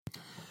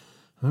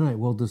All right,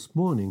 well, this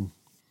morning,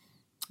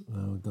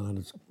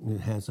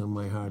 has on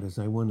my heart is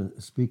I want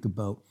to speak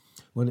about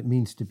what it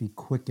means to be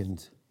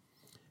quickened.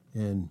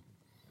 And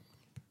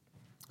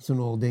it's an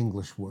old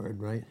English word,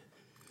 right?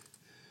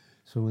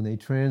 So when they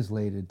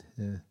translated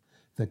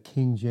the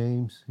King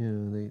James,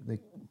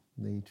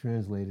 they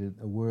translated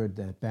a word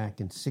that back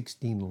in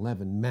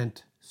 1611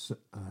 meant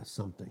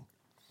something.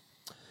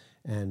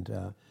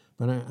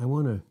 But I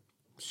want to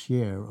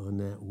share on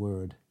that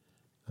word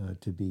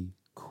to be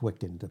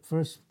quickened.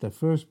 The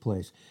first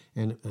place,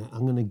 and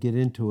I'm going to get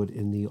into it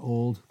in the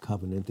Old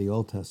Covenant, the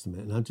Old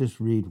Testament, and I'll just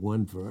read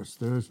one verse.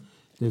 There's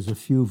a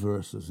few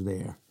verses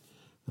there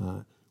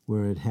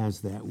where it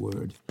has that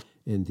word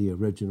in the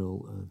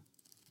original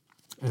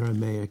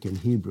Aramaic and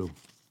Hebrew.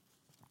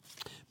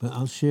 But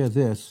I'll share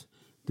this.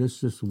 This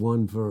is just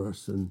one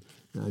verse, and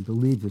I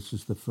believe this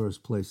is the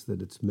first place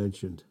that it's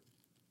mentioned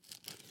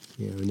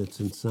here, and it's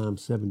in Psalm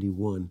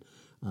 71,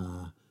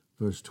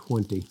 verse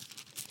 20.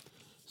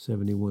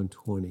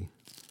 71:20.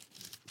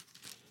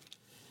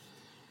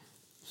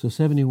 So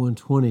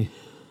 71:20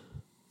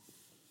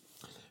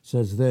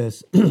 says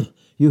this,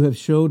 "You have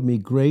showed me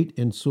great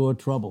and sore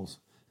troubles."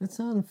 That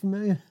sounded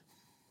familiar?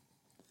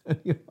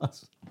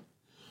 Yes.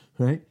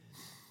 Right?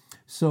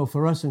 So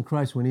for us in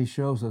Christ, when he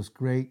shows us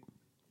great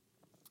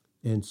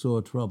and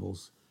sore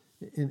troubles,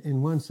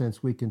 in one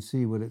sense, we can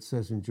see what it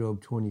says in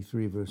Job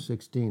 23, verse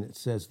 16. It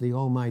says, "The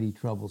Almighty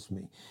troubles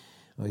me."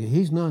 Okay,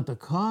 he's not the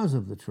cause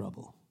of the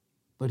trouble,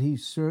 but he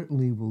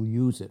certainly will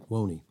use it,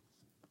 won't he?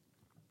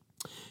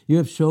 "You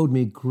have showed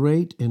me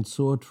great and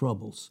sore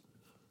troubles."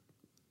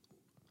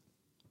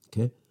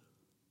 Okay?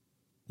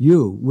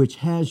 "You, which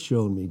has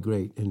shown me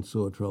great and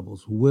sore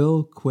troubles,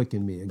 will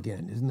quicken me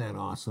again." Isn't that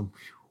awesome?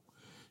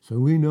 So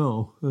we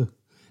know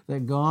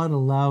that God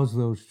allows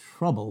those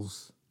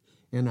troubles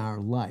in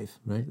our life,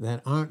 right,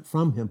 that aren't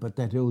from him, but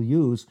that he'll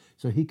use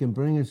so he can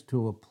bring us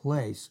to a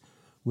place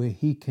where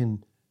he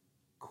can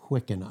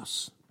quicken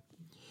us.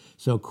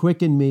 So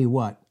quicken me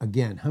what?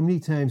 Again. How many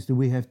times do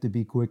we have to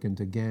be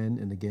quickened? Again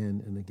and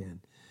again and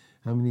again.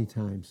 How many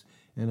times?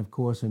 And of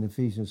course in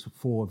Ephesians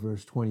 4,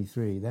 verse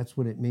 23, that's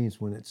what it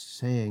means when it's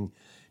saying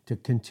to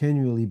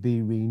continually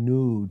be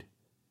renewed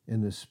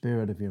in the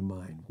spirit of your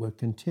mind. We're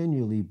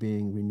continually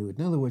being renewed.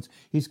 In other words,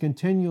 he's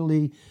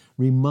continually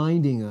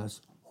reminding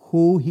us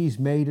who he's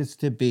made us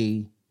to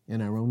be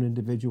in our own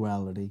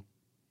individuality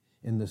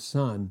in the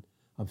Son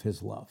of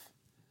his love.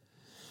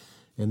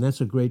 And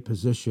that's a great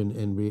position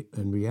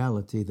and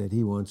reality that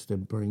he wants to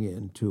bring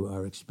into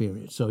our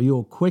experience. So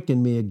you'll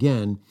quicken me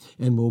again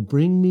and will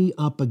bring me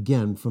up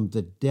again from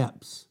the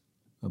depths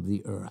of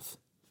the earth.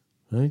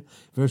 Right?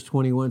 Verse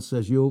 21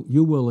 says, you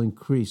will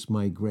increase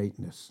my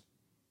greatness.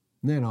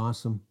 Isn't that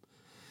awesome?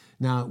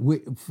 Now,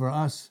 for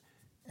us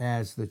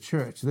as the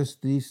church,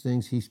 these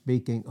things he's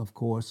speaking, of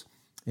course,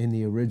 in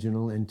the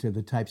original and to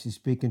the types he's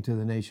speaking to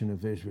the nation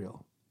of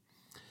Israel.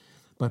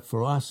 But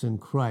for us in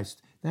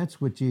Christ,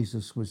 that's what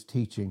Jesus was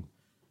teaching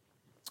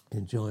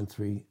in John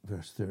 3,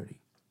 verse 30.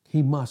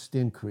 He must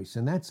increase,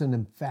 and that's an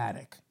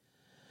emphatic,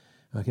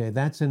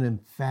 that's an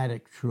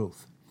emphatic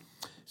truth.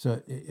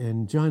 So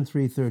in John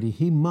 3:30,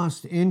 he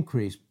must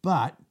increase,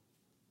 but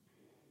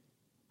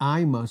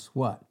I must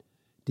what?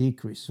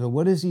 Decrease. So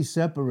what is he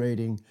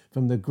separating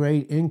from the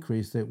great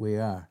increase that we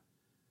are?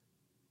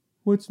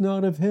 What's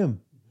not of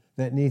him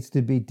that needs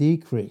to be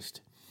decreased?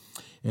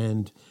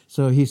 And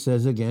so he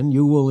says again,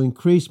 you will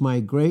increase my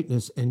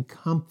greatness and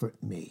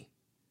comfort me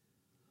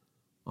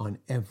on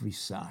every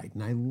side.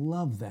 And I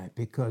love that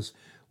because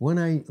when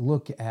I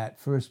look at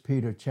 1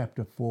 Peter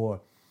chapter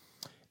 4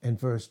 and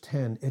verse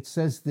 10, it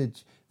says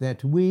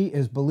that we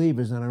as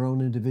believers in our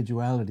own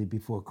individuality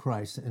before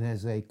Christ and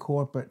as a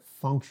corporate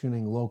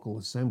functioning local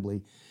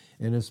assembly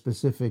in a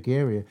specific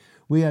area,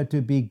 we are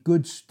to be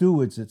good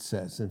stewards, it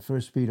says in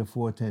 1 Peter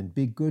 4:10.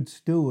 Be good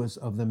stewards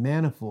of the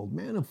manifold.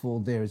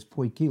 Manifold there is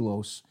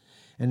poikilos,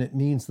 and it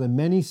means the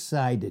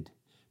many-sided,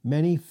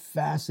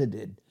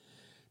 many-faceted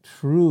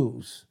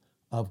truths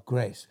of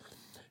grace.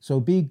 So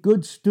be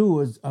good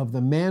stewards of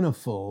the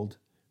manifold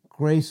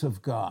grace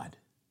of God.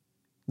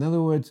 In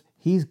other words,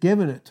 he's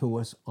given it to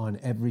us on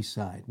every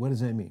side. What does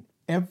that mean?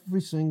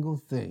 Every single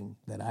thing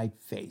that I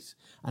face,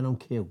 I don't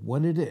care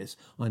what it is,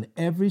 on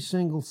every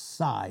single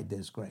side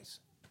there's grace.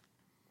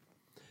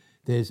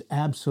 There's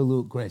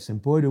absolute grace.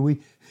 And boy,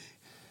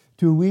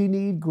 do we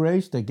need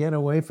grace to get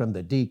away from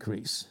the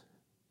decrease.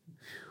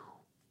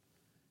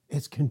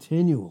 It's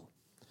continual.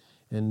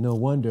 And no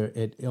wonder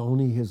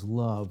only his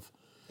love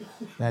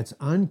that's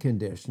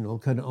unconditional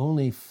could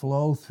only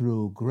flow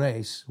through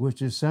grace,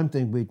 which is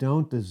something we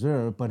don't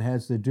deserve, but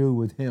has to do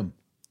with him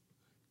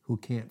who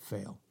can't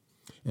fail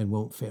and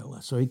won't fail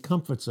us. So he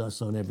comforts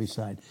us on every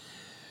side.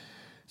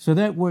 So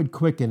that word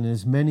quicken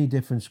is many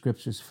different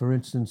scriptures. For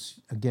instance,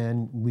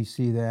 again, we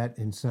see that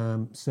in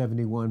Psalm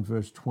 71,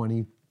 verse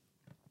 20.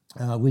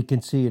 We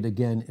can see it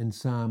again in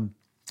Psalm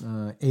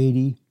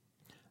 80,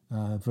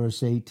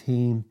 verse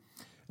 18.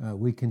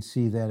 We can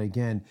see that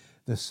again.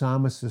 The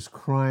psalmist is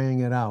crying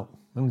it out.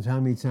 I don't know how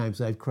many times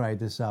I've cried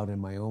this out in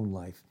my own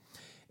life.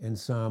 in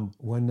Psalm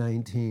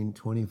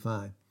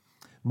 119:25.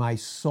 My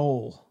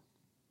soul,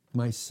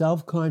 my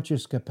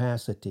self-conscious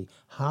capacity,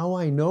 how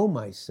I know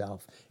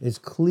myself, is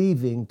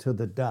cleaving to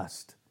the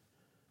dust.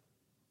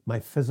 My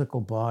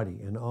physical body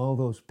and all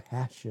those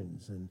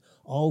passions and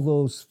all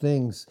those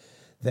things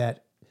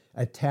that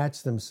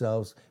attach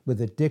themselves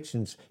with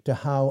addictions to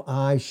how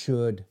I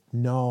should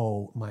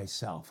know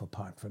myself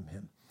apart from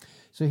him.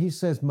 So he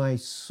says, my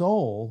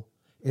soul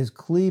is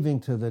cleaving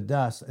to the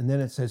dust, and then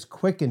it says,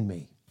 quicken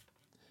me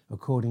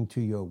according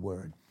to your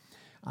word.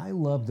 I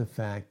love the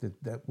fact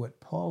that what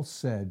Paul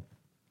said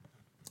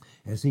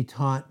as he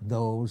taught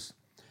those,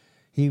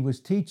 he was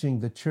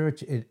teaching the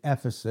church at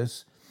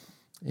Ephesus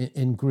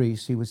in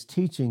Greece. He was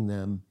teaching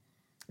them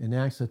in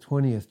Acts the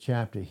 20th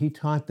chapter. He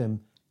taught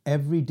them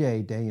every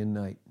day, day and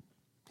night.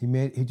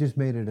 He just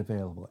made it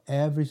available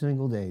every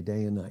single day,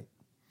 day and night.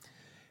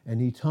 And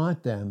he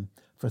taught them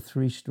for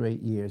 3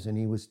 straight years. And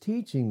he was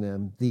teaching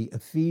them the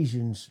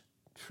Ephesians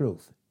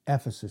truth,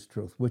 Ephesus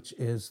truth, which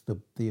is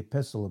the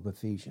epistle of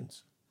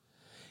Ephesians.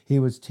 He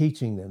was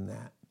teaching them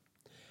that.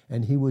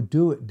 And he would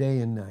do it day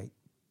and night.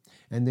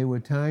 And there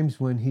were times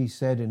when he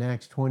said in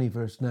Acts 20,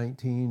 verse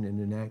 19, and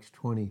in Acts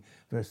 20,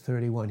 verse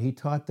 31, he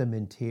taught them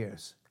in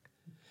tears.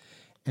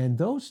 And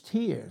those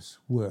tears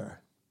were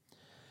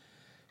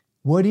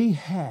what he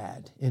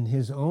had in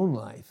his own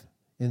life,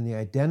 in the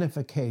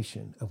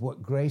identification of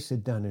what grace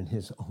had done in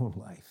his own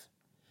life,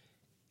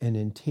 and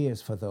in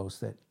tears for those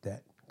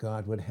that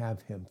God would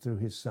have him through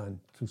his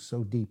son to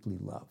so deeply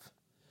love.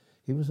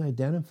 He was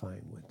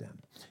identifying with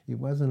them. He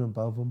wasn't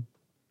above them.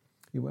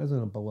 He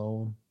wasn't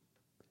below them.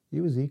 He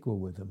was equal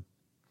with them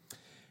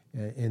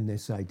in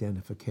this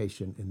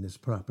identification, in this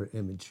proper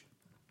image,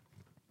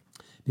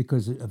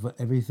 because of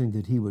everything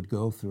that he would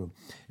go through.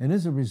 And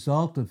as a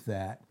result of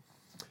that,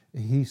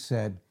 he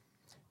said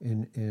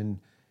in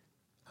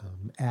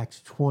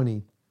Acts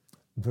 20,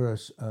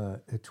 verse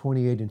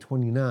 28 and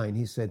 29,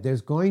 he said,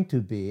 there's going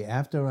to be,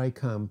 after I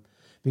come,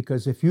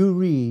 because if you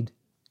read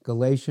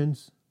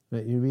Galatians,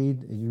 you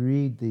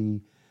read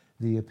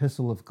the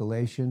epistle of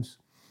Galatians,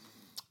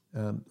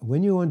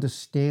 when you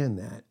understand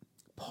that,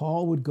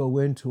 Paul would go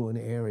into an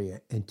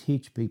area and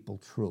teach people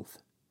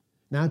truth.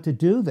 Now, to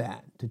do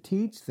that, to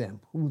teach them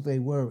who they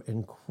were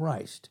in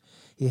Christ,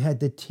 he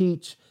had to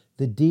teach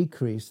the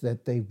decrease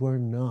that they were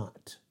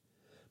not.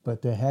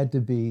 But there had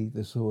to be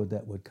the sword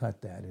that would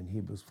cut that in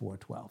Hebrews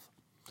 4:12.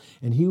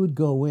 And he would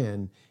go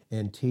in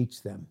and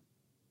teach them.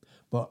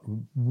 But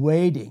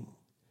waiting,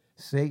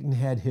 Satan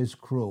had his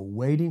crew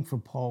waiting for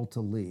Paul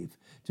to leave.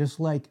 Just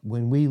like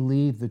when we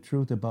leave the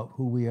truth about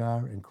who we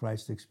are in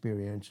Christ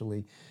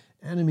experientially,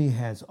 enemy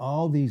has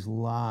all these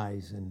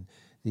lies and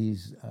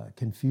these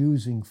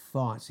confusing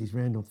thoughts, these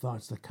random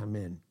thoughts that come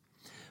in.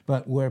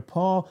 But where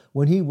Paul,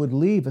 when he would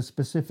leave a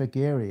specific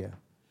area,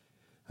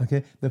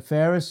 okay, the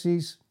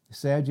Pharisees,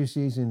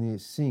 Sadducees, and the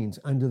Essenes,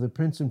 under the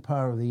prince and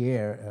power of the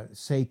air,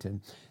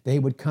 Satan, they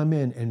would come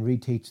in and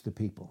reteach the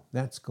people.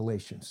 That's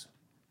Galatians.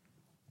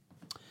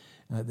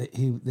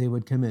 They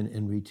would come in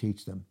and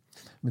reteach them.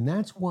 And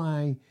that's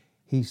why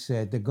he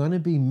said they're going to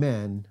be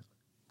men,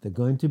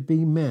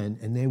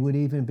 and they would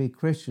even be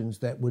Christians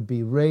that would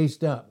be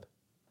raised up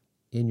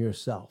in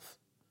yourself.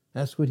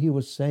 That's what he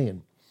was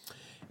saying.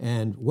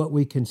 And what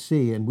we can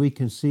see, and we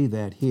can see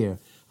that here.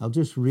 I'll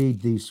just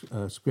read these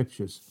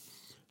scriptures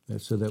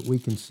so that we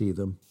can see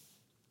them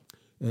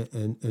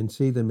and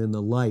see them in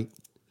the light.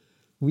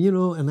 Well, you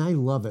know, and I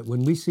love it.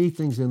 When we see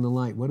things in the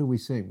light, what are we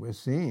seeing? We're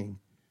seeing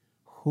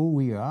who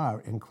we are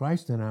in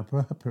Christ in our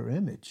proper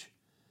image.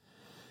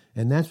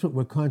 And that's what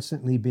we're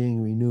constantly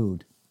being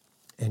renewed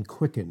and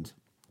quickened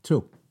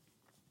to.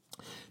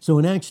 So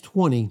in Acts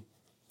 20,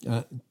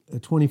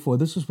 24,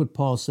 this is what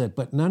Paul said,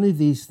 but none of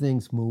these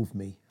things move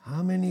me.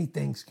 How many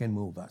things can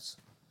move us?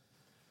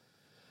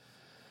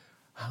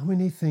 How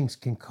many things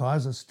can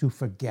cause us to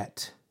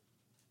forget?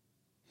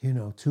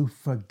 To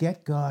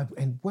forget God.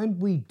 And when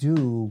we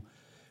do,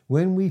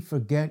 when we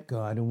forget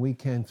God, and we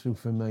can through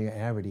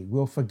familiarity,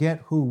 we'll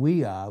forget who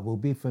we are, we'll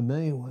be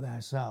familiar with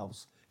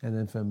ourselves, and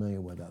then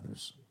familiar with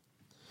others.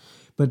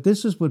 But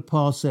this is what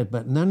Paul said,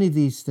 but none of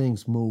these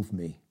things move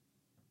me.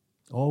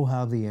 Oh,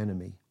 how the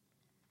enemy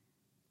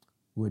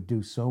would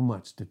do so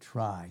much to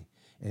try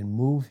and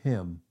move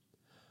him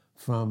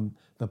from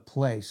the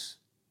place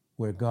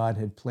where God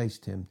had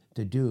placed him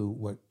to do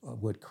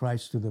what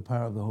Christ, through the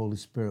power of the Holy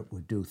Spirit,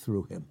 would do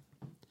through him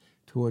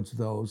towards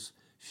those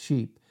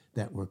sheep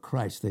that were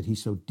Christ, that he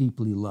so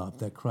deeply loved,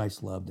 that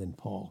Christ loved in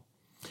Paul.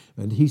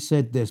 And he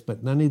said this,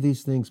 but none of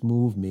these things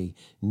move me,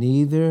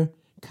 neither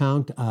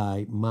count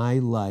I my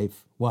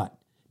life, what?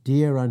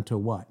 Dear unto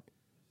what?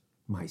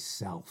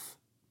 Myself.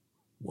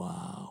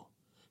 Wow.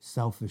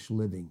 Selfish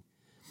living.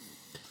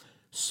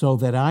 So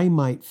that I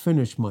might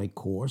finish my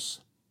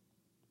course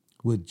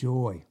with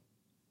joy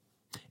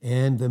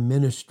and the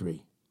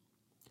ministry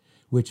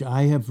which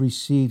I have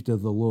received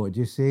of the Lord.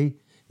 You see,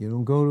 you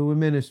don't go to a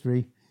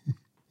ministry,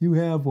 you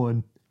have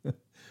one.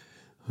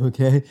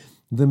 Okay?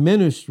 The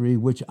ministry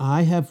which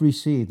I have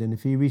received, and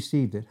if he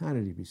received it, how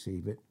did he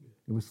receive it?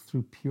 It was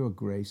through pure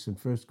grace. In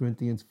 1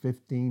 Corinthians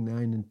 15, 9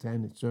 and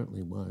 10, it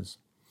certainly was.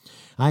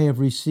 I have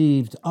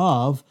received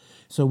of,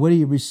 so what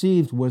he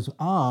received was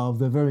of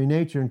the very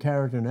nature and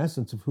character and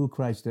essence of who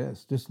Christ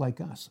is, just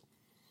like us.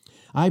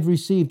 I've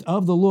received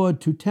of the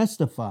Lord to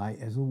testify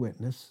as a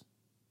witness,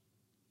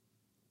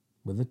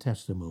 with a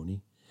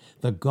testimony,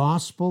 the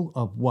gospel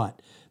of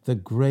what? The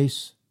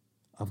grace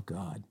of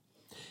God.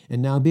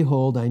 And now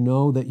behold, I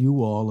know that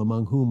you all,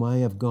 among whom I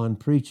have gone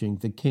preaching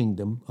the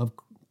kingdom of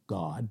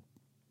God,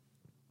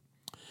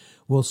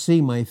 will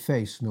see my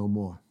face no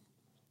more.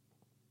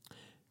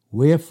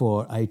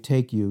 Wherefore I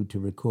take you to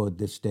record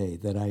this day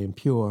that I am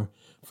pure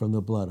from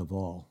the blood of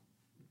all.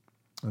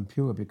 I'm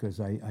pure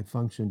because I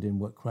functioned in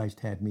what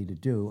Christ had me to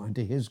do,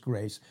 unto his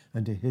grace,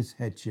 unto his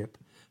headship,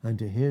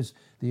 unto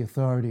the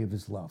authority of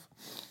his love.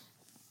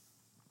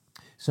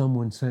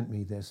 Someone sent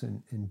me this,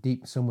 and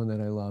someone that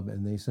I love,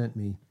 and they sent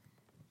me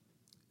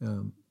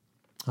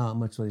how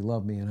much they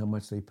love me and how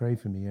much they pray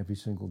for me every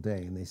single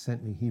day. And they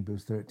sent me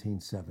Hebrews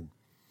 13:7.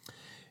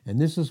 And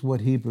this is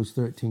what Hebrews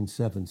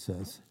 13:7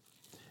 says.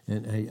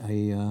 And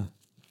I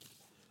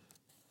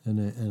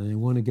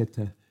want to get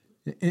to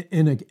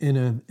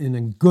in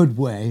a good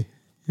way,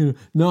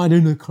 not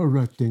in a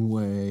correcting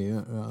way,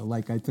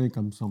 like I think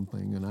I'm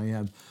something and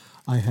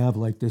I have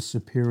like this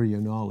superior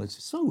knowledge.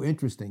 It's so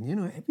interesting,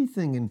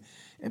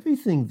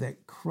 everything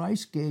that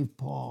Christ gave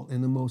Paul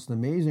in the most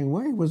amazing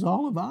way was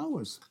all of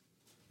ours,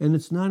 and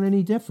it's not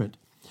any different.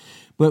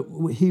 But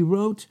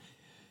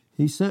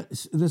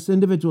this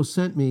individual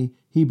sent me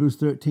Hebrews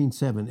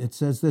 13:7. It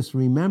says this: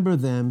 remember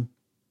them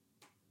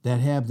that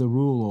have the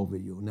rule over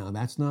you. Now,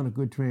 that's not a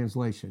good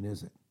translation,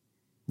 is it?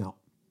 No,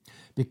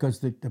 because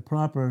the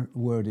proper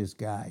word is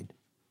guide.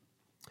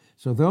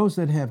 So those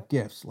that have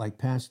gifts, like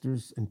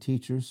pastors and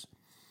teachers,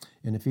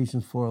 in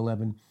Ephesians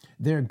 4:11,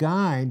 they're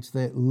guides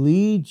that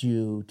lead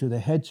you to the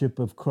headship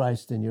of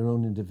Christ in your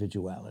own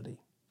individuality.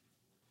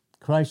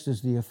 Christ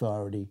is the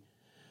authority,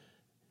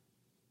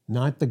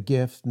 not the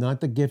gift,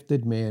 not the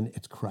gifted man,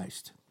 it's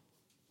Christ.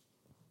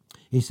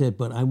 He said,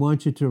 but I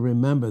want you to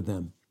remember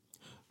them.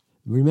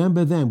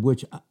 Remember them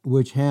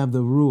which have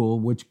the rule,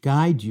 which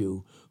guide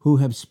you, who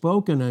have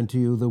spoken unto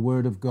you the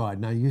word of God.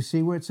 Now you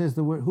see where it says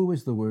the word, who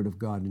is the word of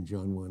God in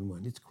John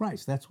 1:1? It's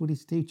Christ. That's what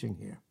he's teaching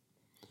here.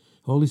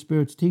 Holy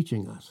Spirit's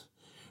teaching us.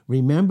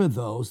 Remember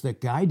those that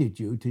guided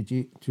you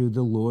to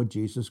the Lord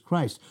Jesus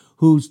Christ,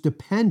 whose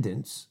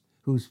dependence,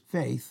 whose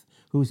faith,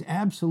 whose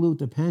absolute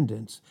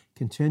dependence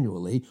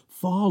continually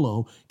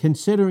follow,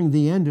 considering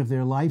the end of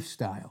their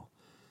lifestyle,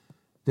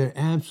 their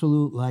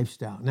absolute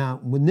lifestyle. Now,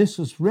 when this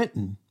was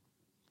written,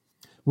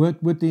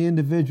 with the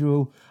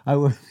individual,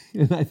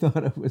 and I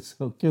thought it was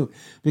so cute,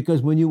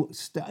 because when you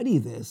study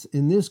this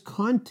in this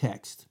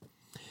context,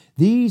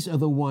 these are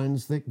the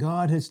ones that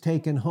God has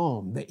taken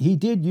home. He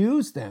did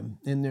use them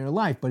in their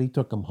life, but he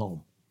took them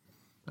home.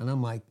 And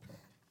I'm like,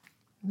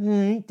 I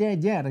ain't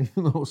dead yet.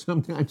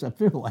 Sometimes I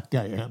feel like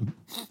I am.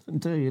 I'll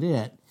tell you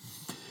that.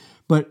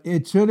 But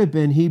it should have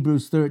been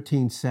Hebrews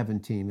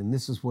 13:17, and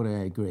this is what I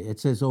agree. It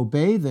says,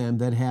 obey them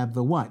that have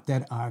the what?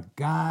 That are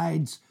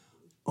guides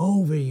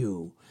over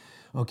you.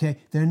 Okay?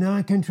 They're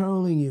not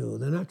controlling you.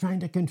 They're not trying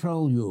to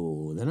control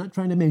you. They're not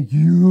trying to make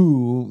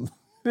you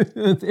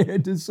their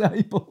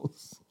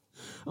disciples.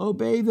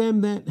 Obey them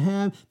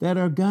that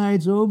are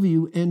guides over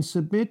you, and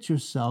submit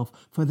yourself,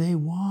 for they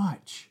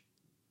watch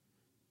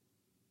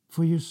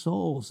for your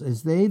souls,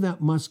 as they that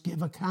must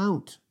give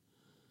account,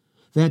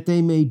 that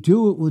they may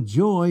do it with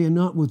joy and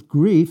not with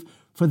grief,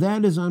 for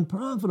that is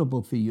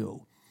unprofitable for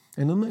you.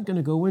 And I'm not going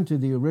to go into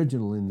the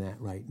original in that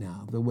right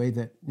now, the way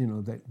that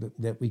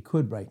that we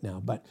could right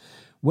now. But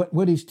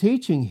what he's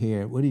teaching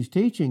here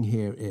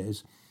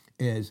is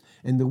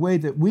in the way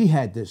that we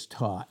had this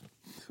taught.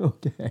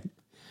 Okay.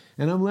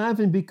 And I'm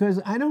laughing because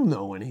I don't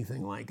know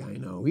anything like I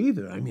know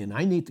either. I mean,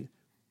 I need to,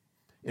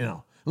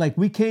 like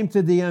we came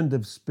to the end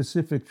of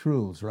specific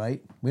truths,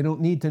 right? We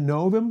don't need to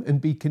know them and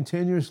be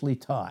continuously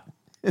taught.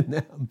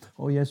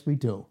 Oh, yes, we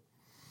do.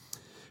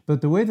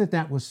 But the way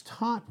that was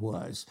taught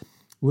was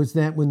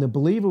that when the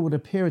believer would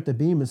appear at the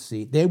Bema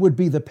seat, they would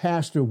be the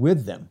pastor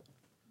with them,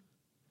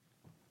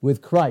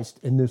 with Christ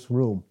in this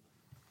room.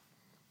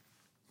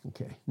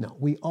 Okay, no,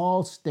 we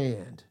all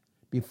stand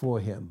before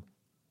him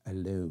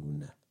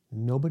alone.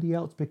 Nobody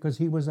else, because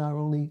he was our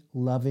only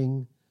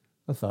loving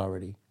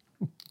authority.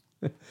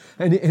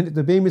 and at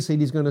the Bema seat,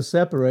 he's going to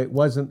separate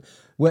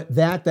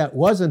that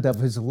wasn't of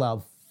his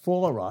love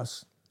for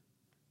us,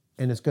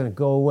 and it's going to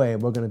go away,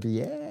 and we're going to be,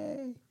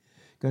 yay!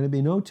 Going to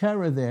be no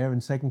terror there in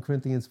 2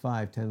 Corinthians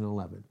 5, 10, and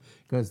 11.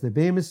 Because the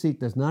Bema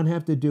seat does not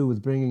have to do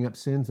with bringing up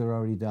sins that are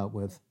already dealt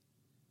with.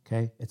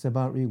 Okay? It's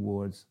about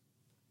rewards.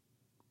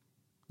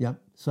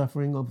 Yep,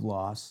 suffering of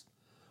loss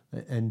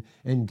and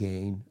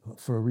gain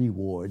for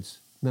rewards.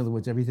 In other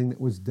words, everything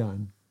that was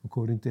done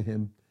according to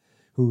him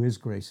who is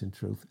grace and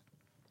truth.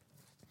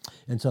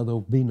 And so there'll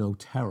be no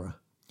terror.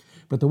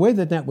 But the way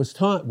that was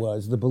taught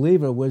was the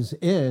believer was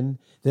in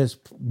this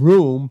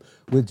room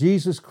with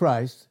Jesus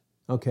Christ,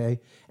 okay,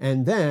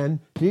 and then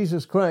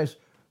Jesus Christ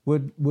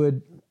would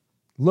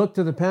look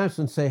to the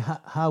pastor and say,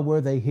 how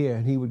were they here?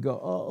 And he would go,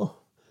 oh,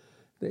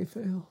 they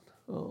failed.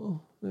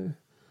 Oh,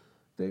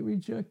 they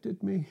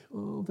rejected me.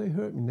 Oh, they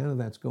hurt me. None of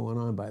that's going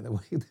on, by the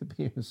way, at the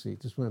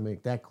PMC. Just want to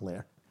make that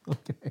clear.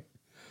 Okay?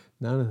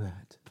 None of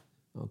that.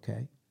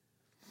 Okay?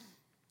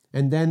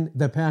 And then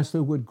the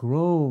pastor would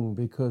groan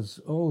because,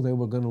 oh, they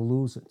were going to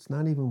lose it. It's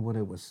not even what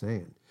it was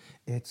saying.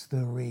 It's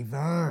the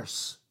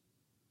reverse.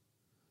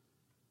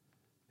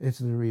 It's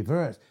the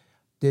reverse.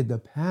 Did the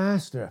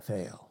pastor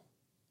fail?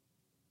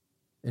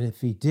 And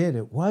if he did,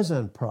 it was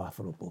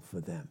unprofitable for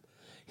them.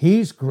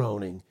 He's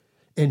groaning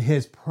in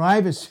his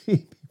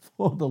privacy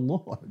before the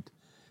Lord.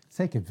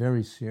 Take it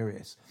very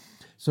serious.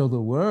 So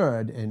the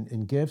word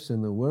and gifts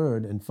in the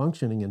word and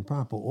functioning in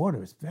proper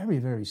order is very,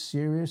 very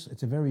serious.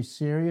 It's a very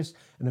serious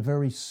and a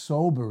very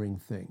sobering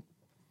thing,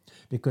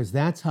 because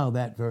that's how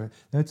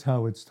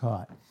it's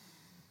taught.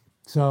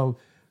 So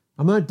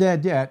I'm not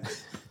dead yet.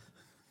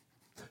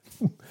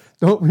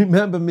 Don't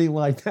remember me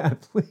like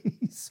that,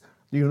 please.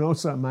 Do you know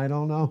something I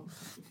don't know?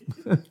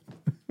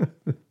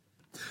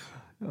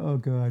 Oh,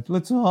 God.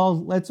 Let's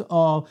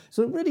all.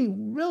 So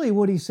really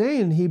what he's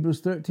saying in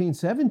Hebrews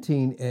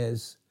 13:17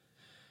 is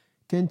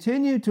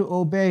continue to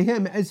obey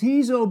him as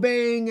he's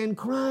obeying in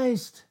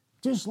Christ,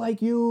 just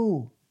like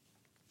you.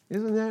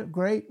 Isn't that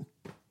great?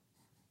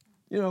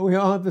 We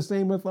all have the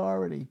same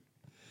authority.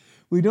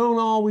 We don't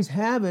always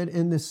have it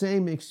in the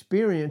same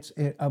experience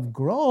of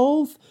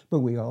growth, but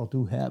we all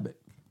do have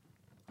it.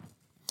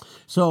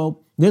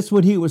 So that's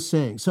what he was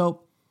saying.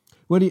 So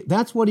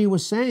that's what he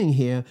was saying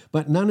here,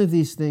 but none of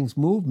these things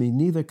move me,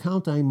 neither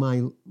count I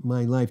my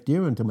life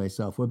dear unto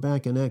myself. We're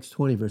back in Acts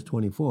 20, verse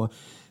 24.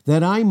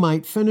 That I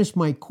might finish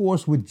my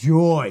course with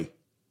joy.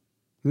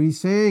 What he's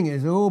saying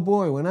is, oh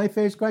boy, when I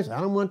face Christ, I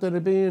don't want there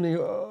to be any,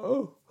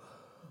 oh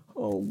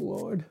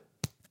Lord.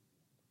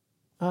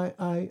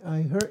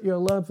 I hurt your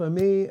love for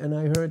me and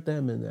I hurt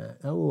them in that.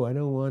 Oh, I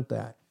don't want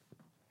that.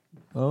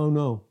 Oh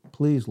no,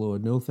 please,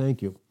 Lord, no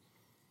thank you.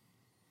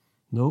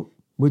 Nope.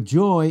 With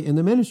joy in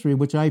the ministry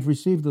which I've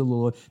received of the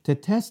Lord, to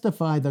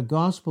testify the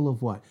gospel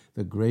of what?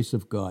 The grace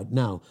of God.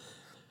 Now,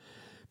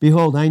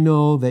 behold, I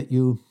know that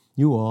you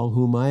all,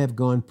 whom I have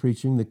gone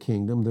preaching the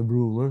kingdom, the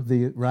ruler,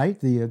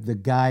 the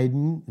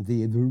guiding,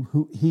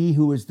 he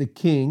who is the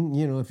king.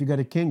 If you got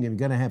a kingdom, you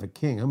got to have a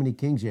king. How many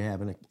kings you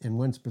have in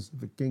one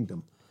specific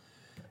kingdom?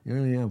 You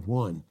only have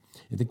one.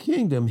 The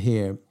kingdom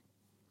here,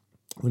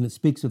 when it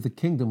speaks of the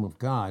kingdom of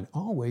God,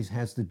 always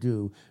has to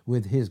do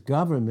with his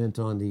government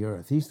on the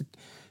earth. He's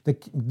the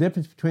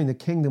difference between the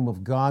kingdom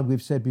of God,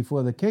 we've said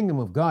before, the kingdom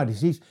of God is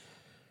he's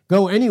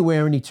go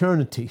anywhere in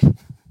eternity.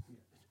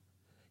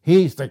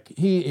 He is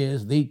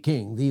the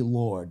king, the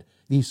Lord,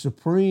 the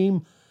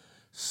supreme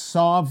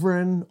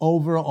sovereign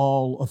over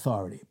all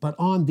authority. But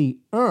on the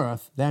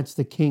earth, that's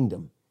the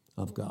kingdom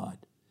of God.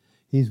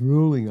 He's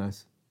ruling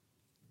us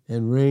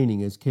and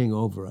reigning as king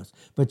over us.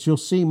 But you'll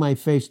see my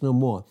face no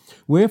more.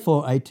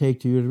 Wherefore I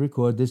take to you to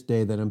record this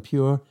day that I'm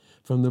pure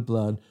from the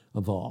blood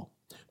of all.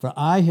 For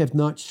I have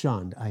not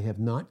shunned, I have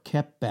not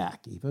kept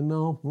back, even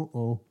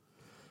though,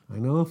 I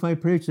know if I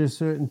preach a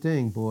certain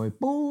thing, boy,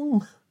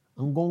 boom,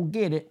 I'm going to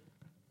get it.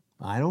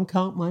 I don't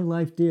count my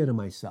life dear to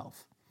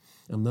myself.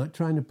 I'm not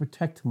trying to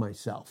protect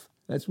myself.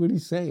 That's what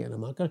he's saying.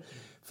 I'm not going to,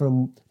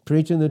 from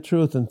preaching the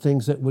truth and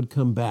things that would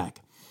come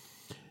back.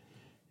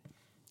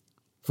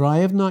 For I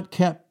have not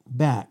kept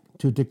back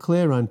to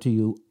declare unto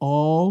you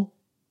all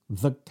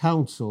the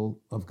counsel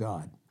of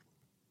God.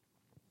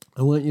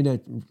 I want you to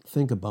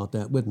think about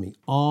that with me.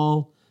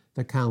 All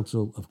the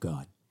counsel of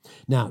God.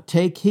 Now,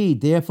 take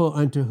heed, therefore,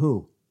 unto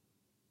who?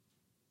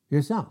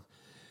 Yourself.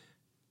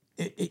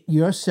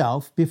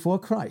 Yourself before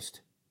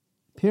Christ.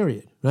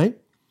 Period.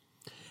 Right?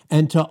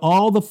 And to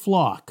all the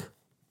flock.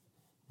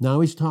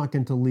 Now he's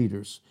talking to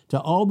leaders. To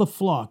all the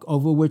flock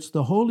over which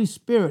the Holy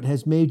Spirit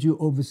has made you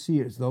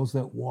overseers, those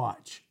that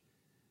watch.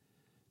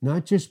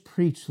 Not just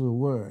preach the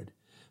word,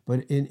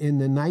 but in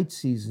the night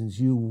seasons,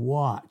 you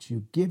watch.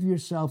 You give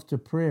yourself to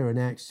prayer in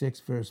Acts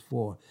 6, verse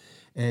 4.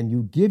 And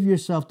you give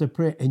yourself to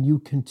prayer and you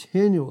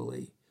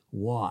continually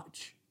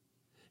watch.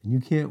 And you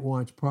can't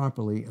watch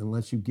properly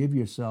unless you give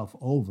yourself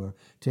over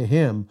to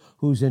him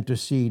who's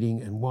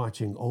interceding and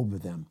watching over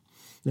them.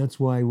 That's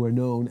why we're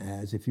known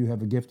as, if you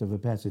have a gift of a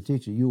pastor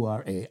teacher, you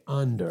are a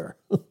under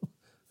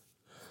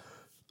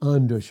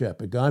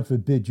shepherd. God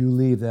forbid you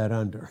leave that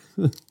under.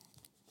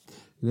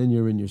 Then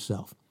you're in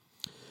yourself.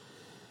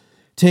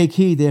 Take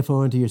heed,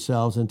 therefore, unto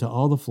yourselves and to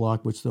all the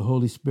flock which the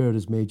Holy Spirit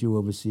has made you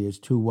overseers.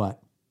 To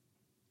what?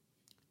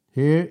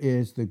 Here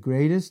is the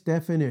greatest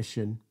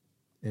definition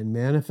and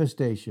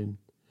manifestation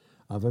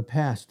of a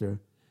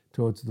pastor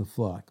towards the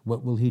flock.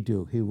 What will he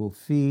do? He will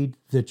feed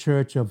the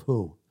church of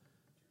who?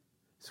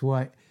 That's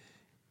why.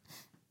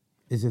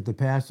 Is it the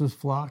pastor's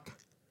flock?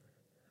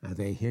 Are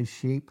they his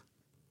sheep?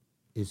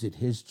 Is it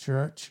his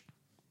church?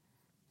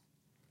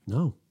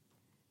 No.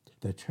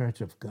 The church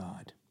of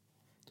God,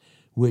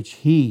 which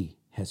he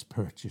has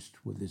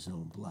purchased with his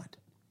own blood.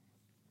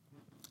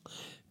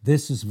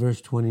 This is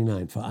verse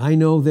 29. For I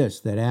know this,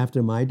 that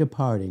after my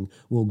departing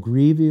will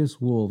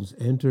grievous wolves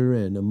enter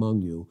in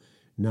among you,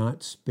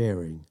 not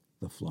sparing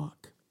the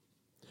flock.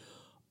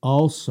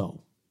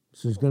 Also,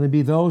 so there's going to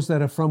be those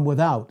that are from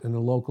without in the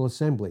local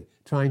assembly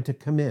trying to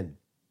come in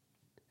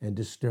and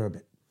disturb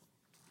it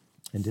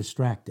and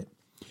distract it.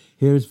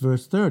 Here's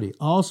verse 30.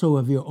 Also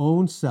of your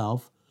own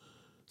selves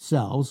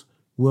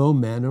will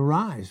men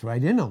arise,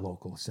 right in a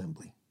local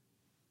assembly.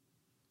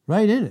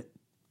 Right in it.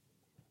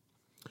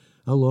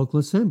 A local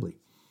assembly.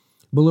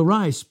 Will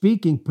arise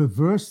speaking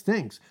perverse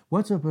things.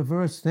 What's a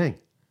perverse thing?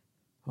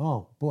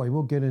 Oh, boy,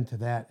 we'll get into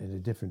that at a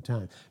different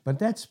time. But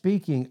that's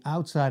speaking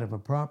outside of a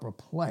proper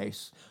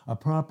place, a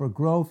proper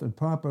growth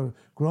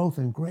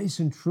and grace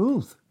and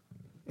truth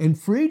and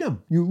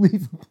freedom. You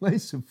leave a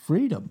place of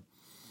freedom.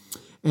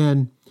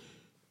 And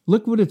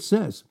look what it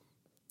says.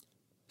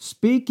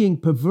 Speaking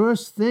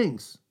perverse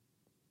things.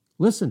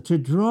 Listen, to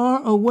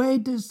draw away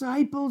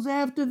disciples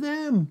after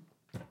them.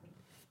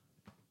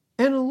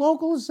 And a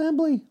local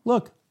assembly.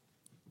 Look.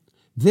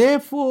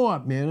 Therefore,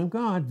 man of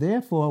God,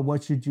 therefore,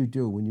 what should you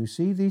do? When you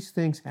see these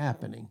things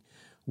happening,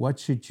 what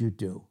should you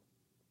do?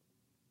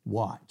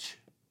 Watch.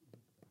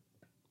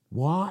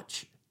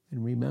 Watch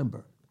and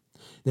remember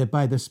that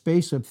by the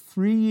space of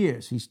 3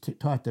 years, he's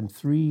taught them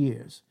 3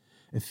 years,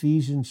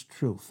 Ephesians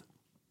truth.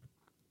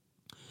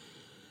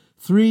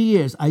 3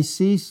 years, I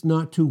cease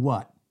not to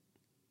what?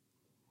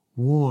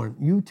 Warn.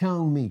 You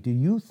tell me, do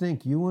you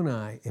think you and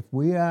I, if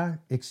we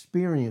are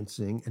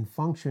experiencing and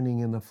functioning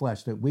in the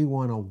flesh, that we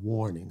want a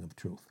warning of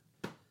truth?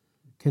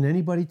 Can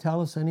anybody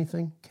tell us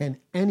anything? Can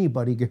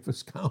anybody give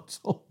us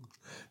counsel?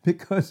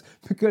 because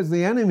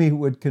the enemy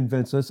would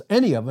convince us,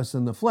 any of us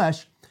in the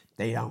flesh,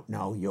 they don't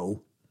know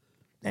you.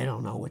 They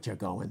don't know what you're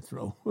going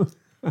through.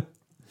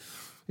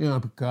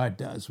 But God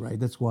does, right?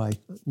 That's why,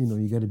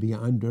 you got to be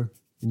under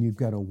and you've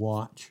got to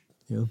watch.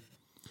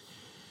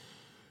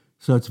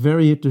 So it's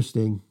very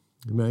interesting.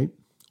 Right?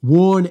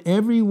 Warn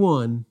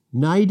everyone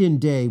night and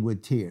day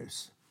with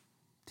tears.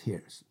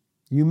 Tears.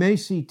 You may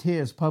see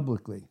tears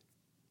publicly,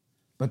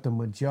 but the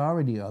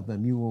majority of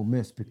them you will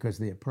miss because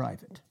they're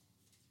private.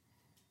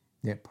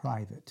 They're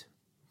private.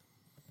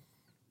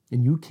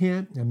 And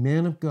a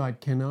man of God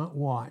cannot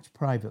watch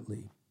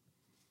privately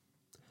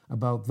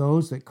about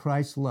those that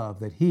Christ loved,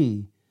 that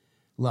he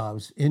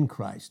loves in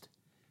Christ,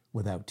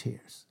 without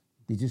tears.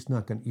 You just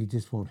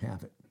won't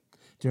have it.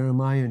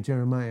 Jeremiah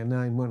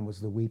 9:1 was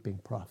the weeping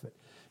prophet.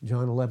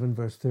 John 11,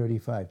 verse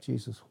 35,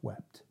 Jesus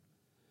wept.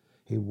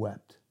 He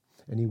wept.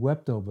 And he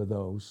wept over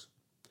those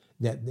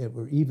that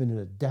were even in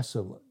a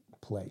desolate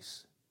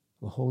place,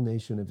 the whole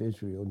nation of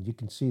Israel. And you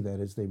can see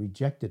that as they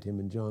rejected him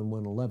in John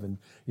 1:11.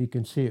 You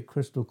can see it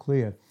crystal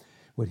clear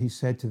what he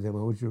said to them,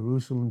 "Oh,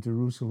 Jerusalem,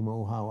 Jerusalem,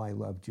 oh, how I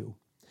loved you,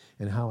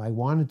 and how I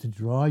wanted to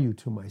draw you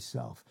to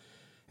myself,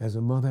 as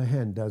a mother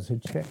hen does her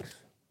chicks,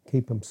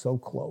 keep them so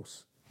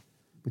close.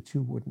 But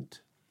you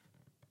wouldn't.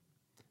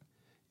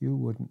 You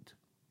wouldn't."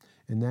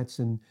 And that's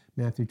in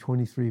Matthew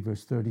 23,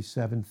 verse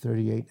 37,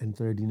 38, and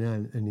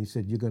 39. And he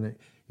said,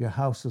 your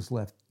house is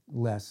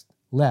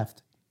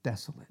left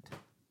desolate,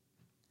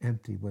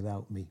 empty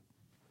without me.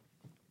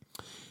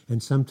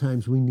 And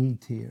sometimes we need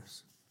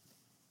tears.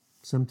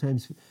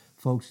 Sometimes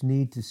folks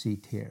need to see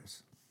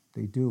tears.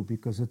 They do,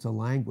 because it's a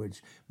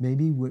language.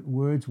 Maybe what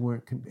words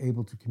weren't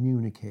able to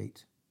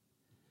communicate.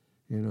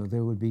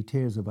 There would be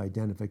tears of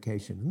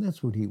identification. And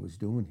that's what he was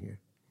doing here.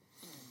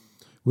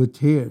 With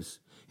tears.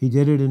 He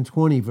did it in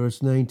 20,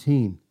 verse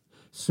 19.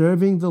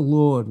 Serving the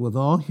Lord with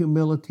all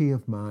humility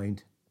of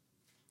mind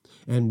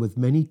and with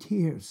many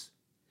tears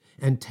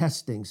and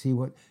testings. He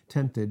was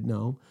tempted,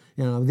 no.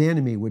 The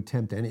enemy would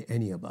tempt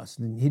any of us.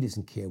 And he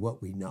doesn't care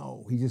what we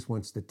know. He just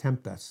wants to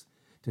tempt us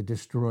to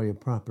destroy a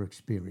proper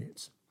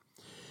experience.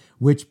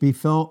 Which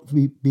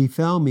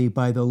befell me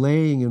by the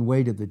laying in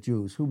wait of the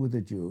Jews. Who were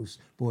the Jews?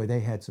 Boy, they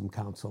had some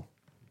counsel.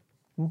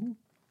 Mm-hmm.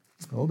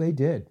 Oh, they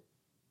did.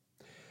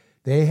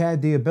 They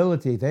had the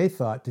ability, they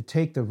thought, to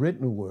take the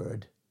written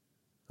word,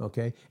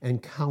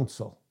 and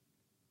counsel.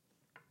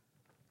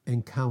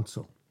 And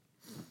counsel.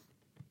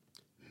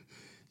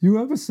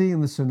 You ever see in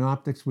the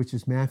Synoptics, which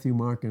is Matthew,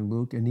 Mark, and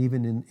Luke, and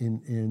even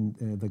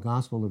in the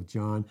Gospel of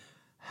John,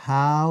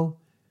 how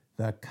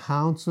the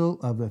council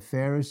of the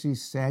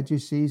Pharisees,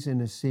 Sadducees,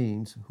 and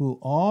Essenes, who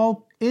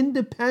all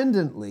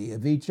independently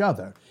of each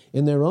other,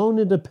 in their own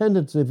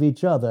independence of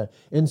each other,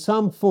 in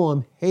some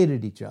form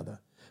hated each other.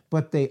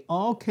 But they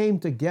all came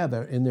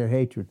together in their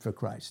hatred for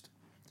Christ.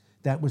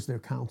 That was their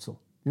counsel.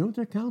 You know what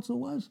their counsel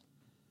was?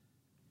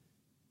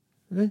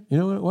 You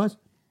know what it was?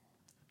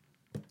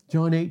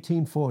 John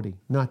 18:40,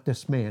 not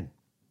this man.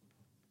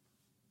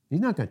 He's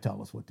not going to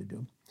tell us what to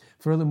do.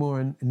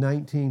 Furthermore, in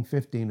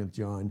 19:15 of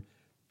John,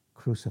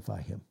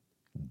 crucify him.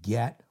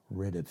 Get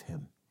rid of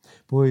him.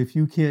 Boy, if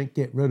you can't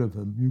get rid of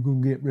him, you're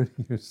going to get rid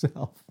of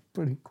yourself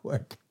pretty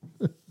quick.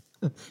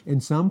 In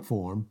some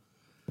form.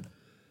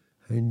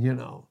 And you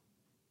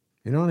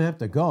don't have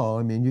to go.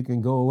 You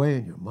can go away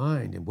in your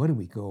mind. And what do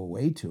we go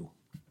away to?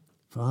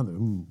 Father,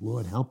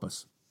 Lord, help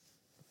us.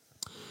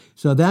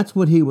 So that's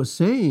what he was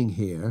saying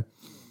here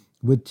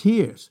with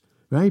tears,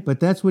 right?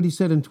 But that's what he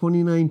said in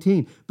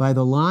 2019, by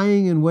the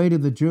lying in wait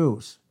of the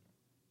Jews.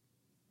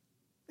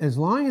 as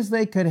long as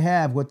they could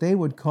have what they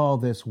would call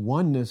this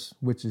oneness,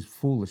 which is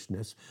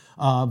foolishness,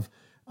 of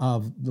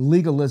the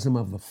legalism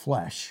of the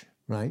flesh,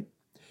 right?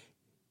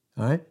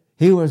 All right?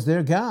 He was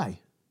their guy.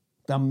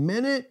 The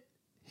minute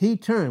he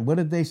turned, what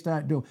did they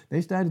start doing?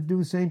 They started to do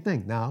the same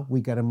thing. Now,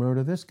 we got to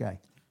murder this guy.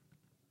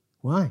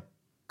 Why?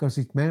 Because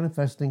he's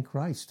manifesting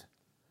Christ.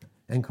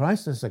 And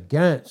Christ is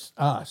against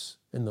us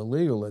in the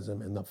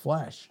legalism and the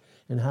flesh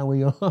and how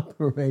we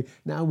operate.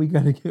 Now we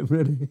got to get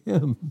rid of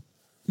him.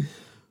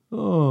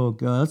 Oh,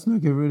 God, let's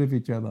not get rid of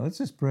each other. Let's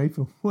just pray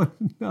for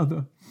one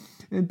another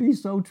and be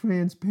so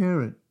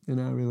transparent in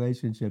our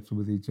relationships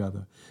with each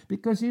other.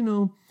 Because,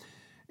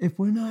 if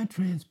we're not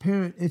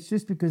transparent, it's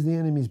just because the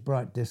enemy's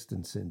brought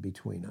distance in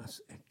between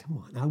us. Come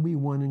on, are we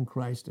one in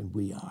Christ? And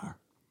we are.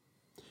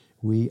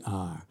 We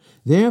are.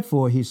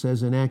 Therefore, he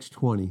says in Acts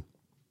 20,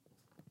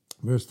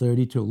 verse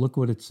 32, look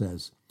what it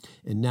says.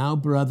 And now,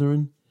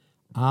 brethren,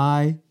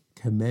 I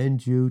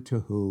commend you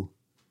to who?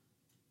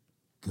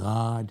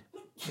 God.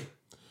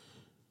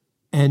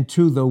 And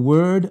to the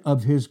word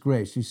of his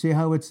grace. You see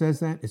how it says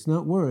that? It's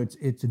not words,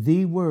 it's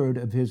the word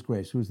of his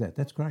grace. Who's that?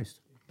 That's Christ.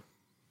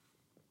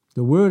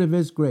 The word of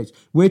his grace,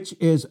 which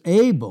is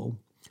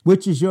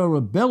your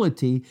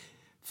ability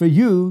for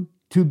you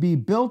to be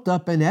built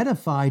up and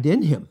edified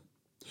in him,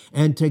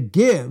 and to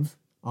give,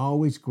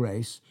 always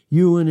grace,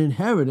 you an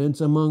inheritance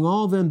among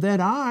all them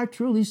that are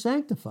truly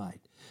sanctified.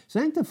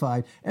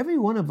 Sanctified, every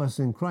one of us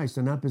in Christ,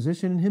 in our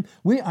position in him,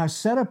 we are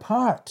set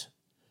apart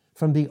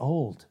from the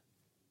old.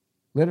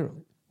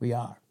 Literally, we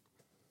are.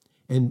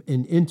 And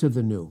into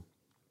the new.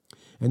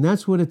 And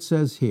that's what it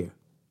says here.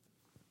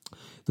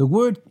 The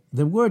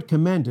word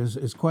commend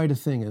is quite a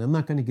thing, and I'm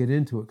not going to get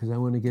into it because I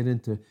want to get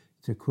into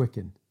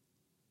Quickened.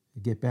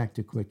 Get back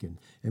to Quickened.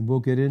 And we'll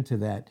get into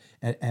that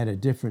at a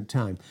different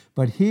time.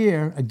 But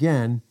here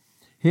again,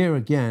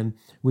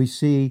 we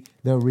see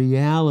the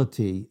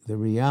reality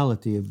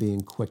of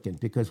being quickened.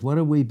 Because what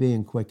are we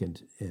being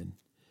quickened in?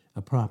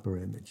 A proper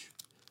image,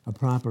 a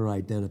proper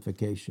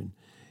identification.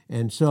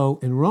 And so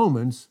in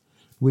Romans,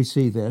 we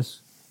see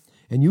this.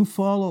 And you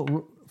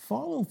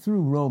follow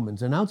through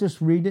Romans, and I'll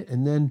just read it,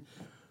 and then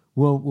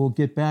we'll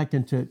get back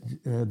into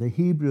the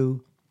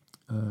Hebrew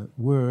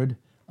word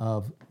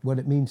of what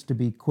it means to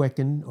be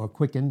quickened.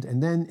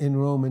 And then in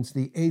Romans,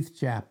 the 8th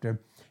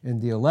chapter,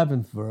 in the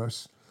 11th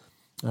verse,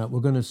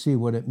 we're going to see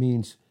what it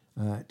means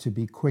to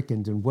be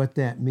quickened and what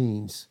that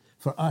means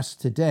for us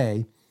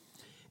today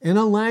in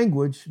a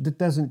language that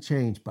doesn't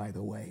change, by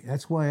the way.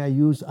 That's why I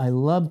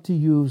love to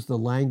use the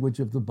language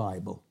of the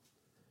Bible.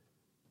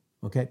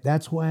 Okay,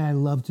 that's why I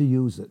love to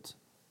use it.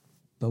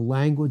 The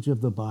language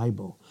of the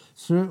Bible.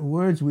 Certain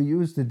words we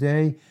use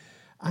today,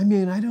 I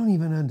don't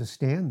even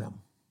understand them.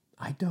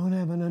 I don't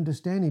have an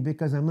understanding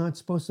because I'm not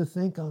supposed to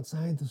think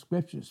outside the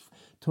scriptures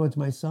towards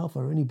myself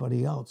or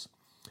anybody else.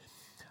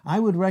 I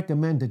would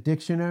recommend a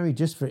dictionary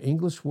just for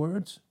English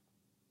words,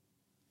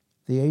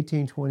 the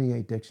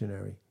 1828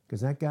 dictionary,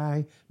 because that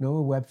guy,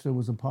 Noah Webster,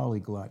 was a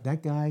polyglot.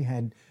 That guy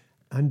had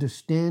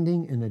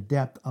understanding and a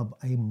depth of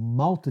a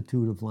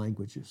multitude of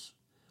languages,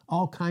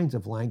 all kinds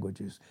of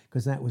languages,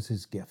 because that was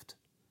his gift.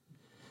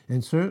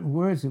 And certain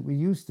words that we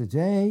use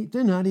today,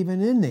 they're not even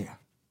in there.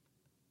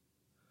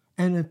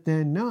 And if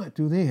they're not,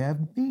 do they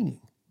have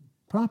meaning?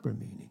 Proper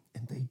meaning.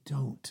 And they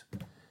don't.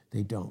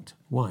 They don't.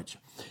 Watch.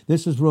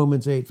 This is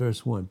Romans 8,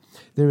 verse 1.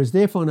 There is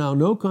therefore now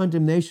no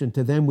condemnation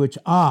to them which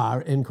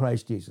are in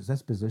Christ Jesus.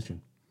 That's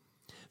position.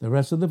 The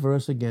rest of the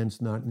verse, again,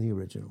 is not in the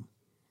original.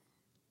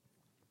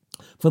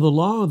 For the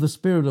law of the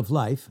Spirit of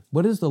life,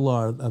 what is the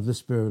law of the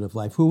Spirit of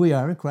life? Who we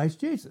are in Christ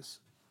Jesus.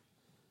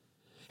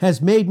 Has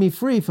made me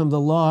free from the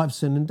law of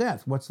sin and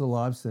death. What's the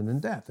law of sin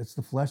and death? It's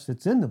the flesh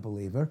that's in the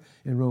believer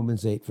in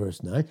Romans 8,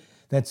 verse 9.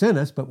 That's in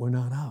us, but we're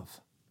not of.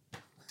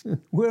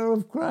 We're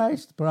of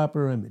Christ,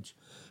 proper image.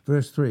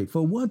 Verse 3,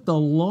 for what the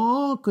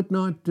law could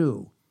not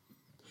do,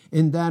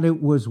 in that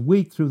it was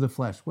weak through the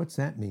flesh. What's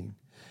that mean?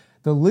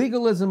 The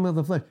legalism of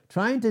the flesh,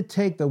 trying to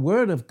take the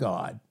word of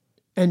God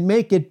and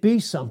make it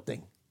be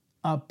something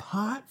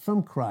apart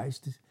from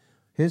Christ,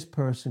 his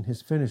person,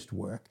 his finished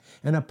work,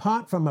 and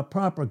apart from a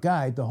proper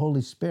guide, the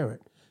Holy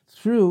Spirit,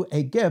 through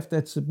a gift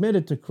that's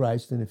submitted to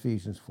Christ in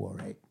Ephesians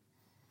 4:8.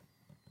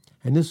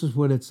 And this is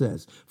what it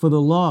says. For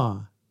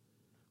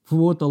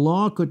what the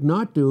law could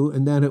not do,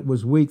 and that it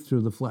was weak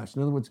through the flesh.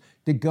 In other words,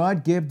 did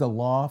God give the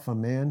law for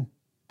man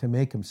to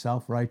make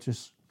himself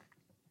righteous?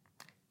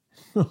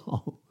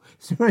 No.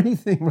 Is there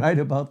anything right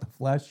about the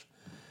flesh?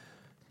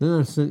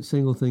 There's not a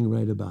single thing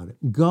right about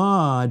it.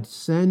 God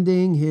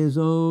sending his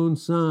own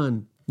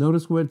Son.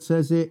 Notice what it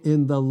says here,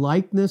 in the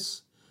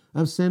likeness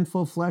of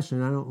sinful flesh.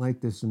 And I don't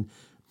like this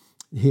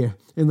here.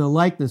 In the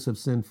likeness of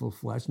sinful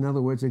flesh. In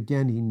other words,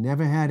 again, he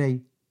never had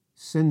a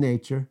sin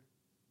nature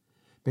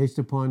based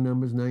upon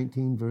Numbers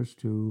 19, verse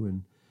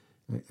 2,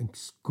 and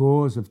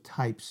scores of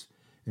types.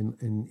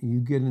 And you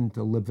get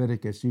into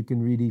Leviticus, you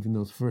can read even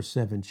those first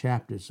 7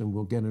 chapters, and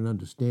we'll get an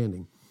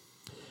understanding.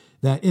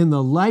 That in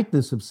the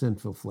likeness of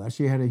sinful flesh,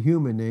 he had a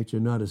human nature,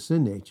 not a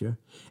sin nature.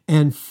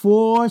 And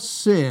for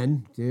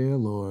sin, dear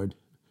Lord,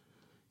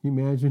 You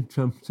imagine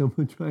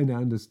someone trying to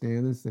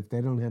understand this if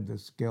they don't have the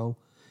skill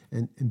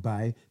and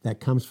by that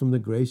comes from the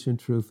grace and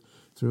truth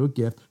through a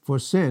gift for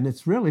sin.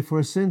 It's really for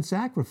a sin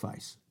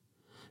sacrifice.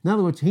 In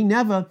other words, he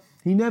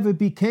never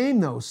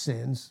became those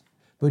sins,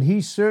 but he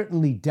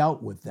certainly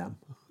dealt with them.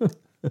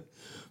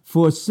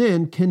 For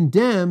sin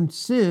condemned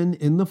sin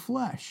in the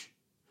flesh.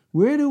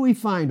 Where do we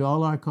find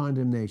all our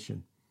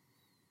condemnation?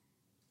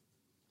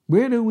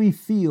 Where do we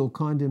feel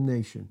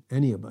condemnation,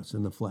 any of us,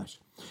 in the flesh?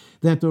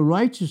 That the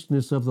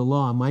righteousness of the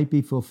law might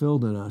be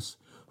fulfilled in us,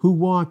 who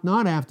walk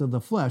not after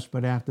the flesh,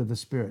 but after the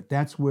Spirit.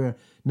 That's where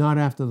not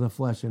after the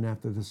flesh and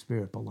after the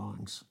Spirit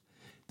belongs.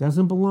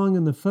 Doesn't belong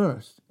in the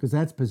first, because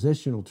that's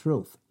positional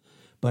truth.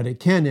 But it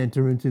can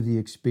enter into the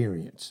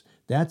experience.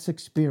 That's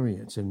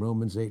experience in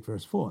Romans 8,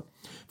 verse 4.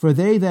 For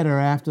they that are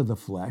after the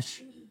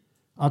flesh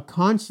are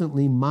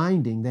constantly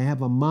minding. They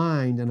have a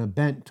mind and a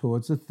bent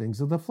towards the things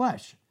of the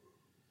flesh.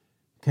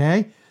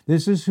 Okay?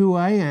 This is who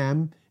I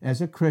am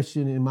as a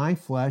Christian in my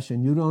flesh,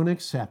 and you don't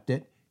accept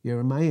it.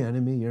 You're my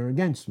enemy. You're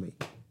against me.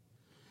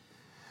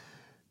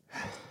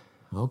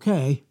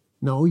 Okay.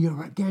 No,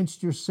 you're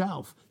against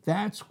yourself.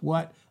 That's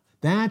what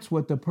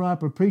the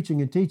proper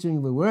preaching and teaching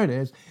of the word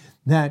is,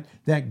 that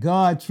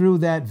God, through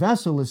that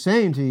vessel, is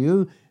saying to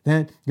you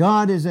that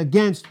God is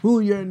against who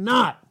you're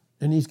not.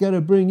 And he's going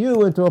to bring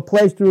you into a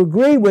place to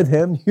agree with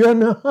him. You're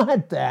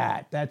not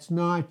that. That's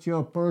not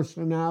your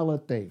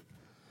personality.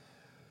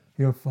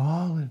 Your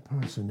fallen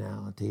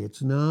personality.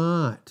 It's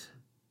not.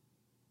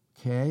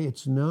 Okay?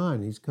 It's not.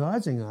 He's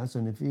causing us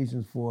in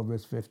Ephesians 4,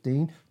 verse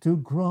 15, to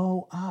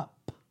grow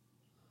up.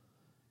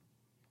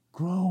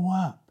 Grow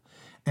up.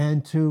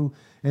 And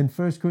in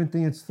 1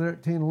 Corinthians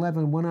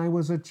 13:11, when I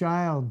was a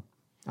child,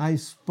 I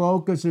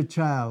spoke as a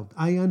child.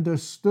 I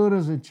understood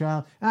as a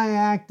child. I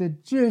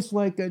acted just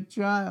like a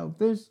child.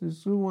 This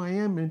is who I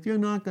am. And if you're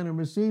not going to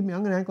receive me,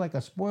 I'm going to act like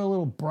a spoiled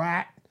little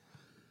brat.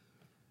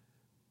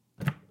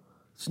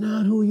 It's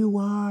not who you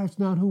are. It's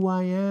not who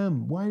I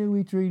am. Why do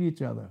we treat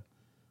each other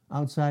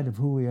outside of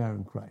who we are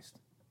in Christ?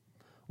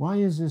 Why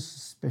is this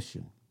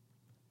suspicion?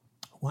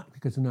 Why?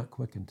 Because they're not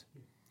quickened.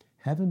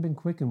 Haven't been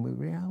quickened with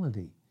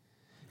reality.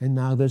 And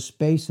now there's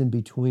space in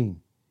between.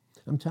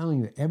 I'm telling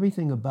you,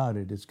 everything about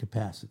it is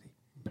capacity.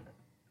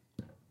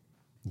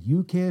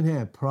 You can't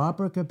have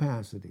proper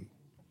capacity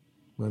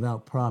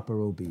without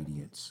proper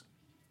obedience.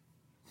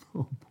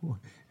 Oh boy,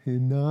 you're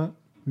not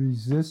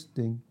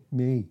resisting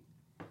me.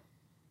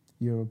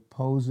 You're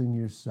opposing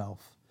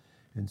yourself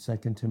in 2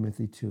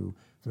 Timothy 2,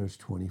 verse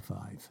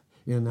 25.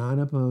 You're not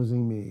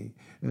opposing me.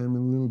 I'm a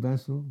little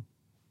vessel.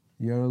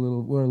 We're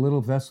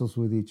little vessels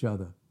with each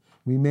other.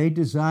 We may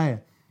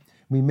desire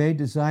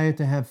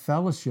to have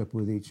fellowship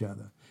with each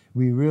other.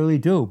 We really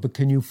do. But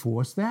can you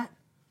force that?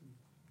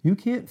 You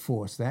can't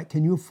force that.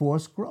 Can you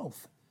force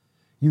growth?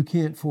 You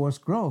can't force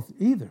growth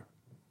either.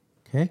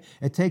 Okay?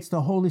 It takes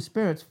the Holy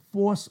Spirit's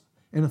force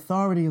and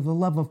authority of the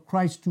love of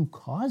Christ to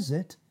cause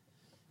it.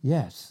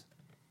 Yes.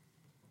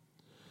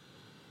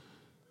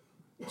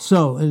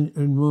 So,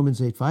 in Romans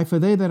 8:5, for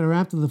they that are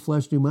after the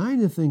flesh do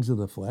mind the things of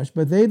the flesh,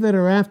 but they that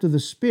are after the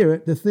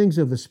Spirit, the things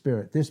of the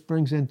Spirit. This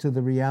brings into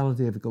the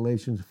reality of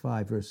Galatians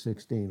 5, verse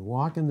 16.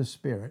 Walk in the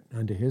Spirit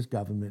under his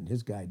government,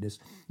 his guidance.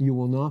 You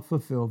will not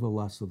fulfill the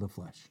lusts of the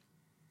flesh.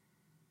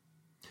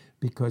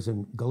 Because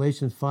in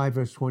Galatians 5,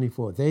 verse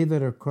 24, they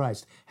that are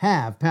Christ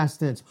have, past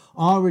tense,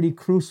 already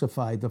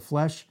crucified the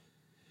flesh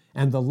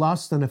and the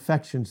lusts and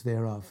affections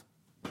thereof.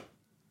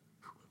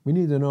 We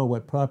need to know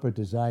what proper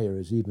desire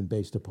is even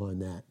based upon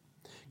that.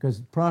 Because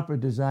proper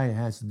desire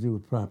has to do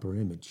with proper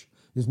image.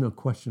 There's no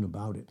question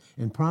about it.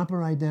 And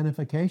proper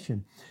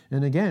identification.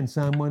 And again,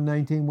 Psalm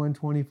 119,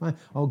 125,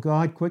 oh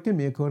God, quicken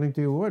me according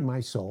to your word. My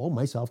soul,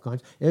 my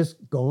self-conscious, is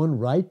going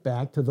right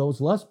back to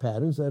those lust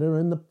patterns that are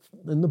in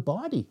the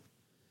body.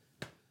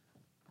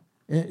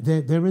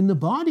 They're in the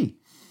body.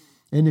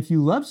 And if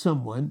you love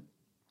someone,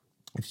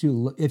 if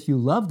you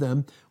love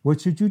them,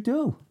 what should you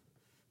do?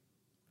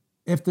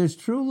 If there's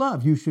true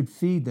love, you should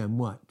feed them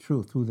what?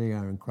 Truth, who they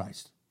are in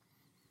Christ.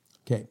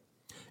 Okay.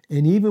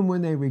 And even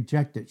when they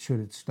reject it, should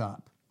it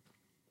stop?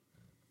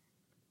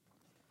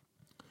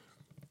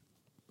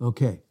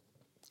 Okay.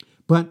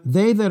 But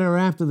they that are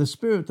after the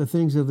Spirit, the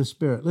things of the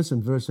Spirit.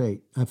 Listen, verse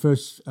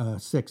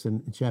 6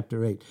 in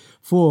chapter 8.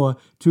 For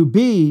to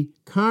be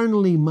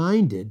carnally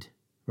minded,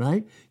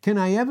 right? Can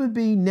I ever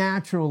be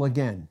natural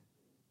again?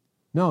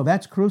 No,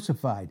 that's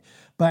crucified.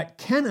 But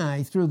can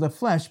I, through the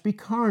flesh, be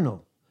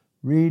carnal?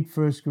 Read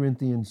 1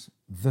 Corinthians,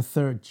 the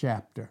 3rd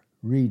chapter.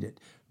 Read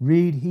it.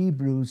 Read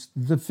Hebrews,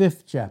 the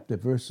 5th chapter,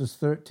 verses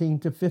 13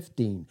 to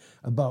 15,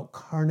 about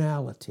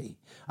carnality.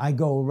 I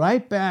go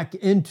right back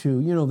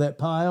into, that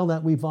pile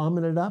that we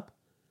vomited up.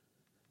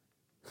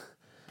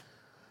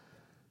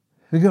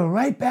 We go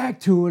right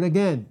back to it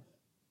again.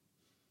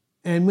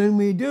 And when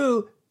we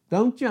do,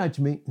 don't judge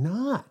me,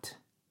 not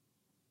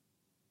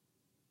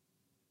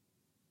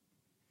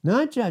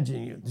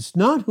judging you. It's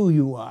not who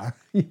you are.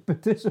 You're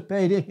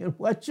participating in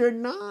what you're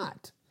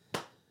not.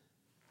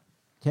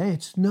 Okay,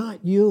 it's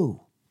not you.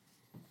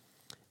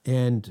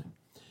 And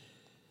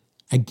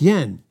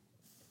again,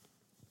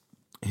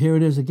 Here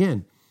it is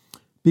again.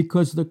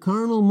 Because the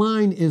carnal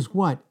mind is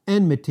what?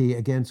 Enmity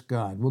against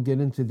God. We'll get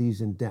into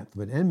these in depth.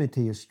 But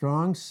enmity is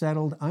strong,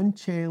 settled,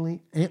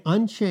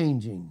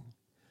 unchanging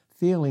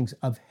feelings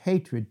of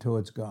hatred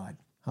towards God.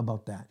 How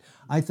about that?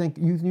 I think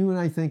you and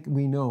I think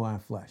we know our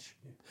flesh.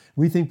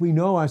 We think we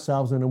know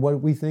ourselves and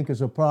what we think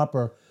is a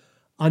proper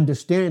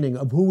understanding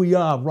of who we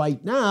are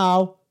right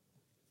now.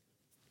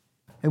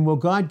 And will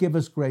God give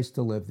us grace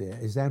to live there?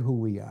 Is that who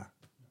we are?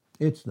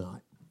 It's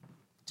not.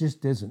 It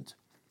just isn't.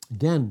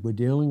 Again, we're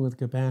dealing with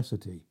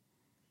capacity.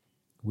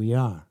 We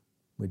are.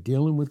 We're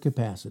dealing with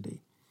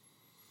capacity.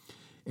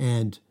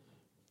 And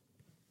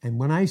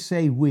when I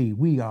say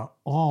we are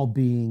all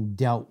being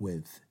dealt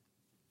with,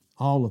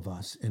 all of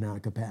us in our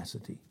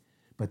capacity.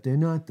 But they're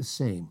not the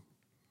same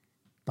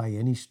by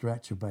any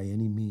stretch or by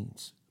any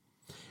means.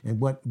 And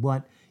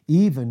what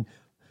even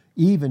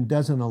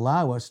doesn't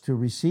allow us to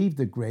receive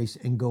the grace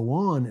and go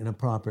on in a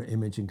proper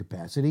image and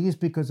capacity is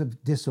because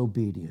of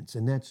disobedience.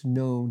 And that's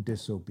no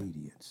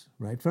disobedience,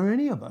 right? For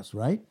any of us,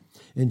 right?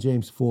 In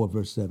James 4,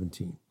 verse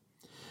 17.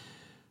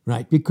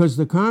 Right? Because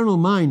the carnal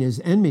mind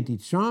is enmity,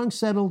 strong,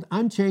 settled,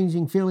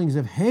 unchanging feelings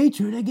of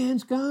hatred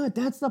against God.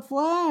 That's the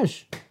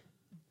flesh.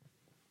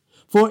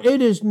 For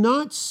it is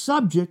not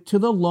subject to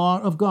the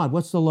law of God.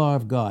 What's the law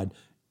of God?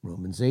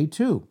 Romans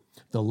 8:2.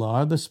 The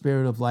law of the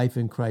Spirit of life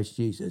in Christ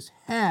Jesus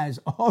has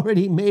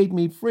already made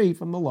me free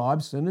from the law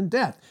of sin and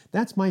death.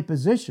 That's my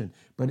position.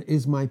 But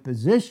is my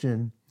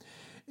position,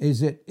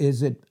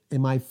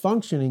 am I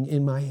functioning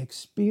in my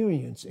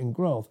experience and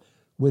growth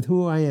with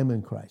who I am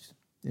in Christ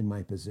in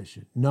my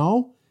position?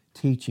 No,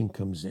 teaching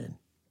comes in.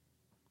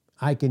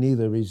 I can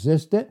either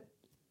resist it.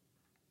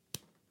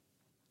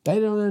 They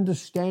don't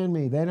understand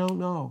me. They don't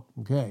know.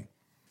 Okay.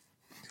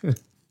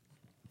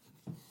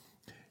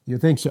 You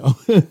think so?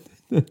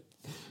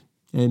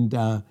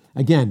 And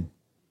again,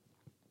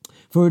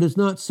 for it is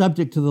not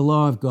subject to the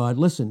law of God.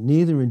 Listen,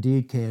 neither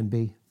indeed can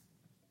be.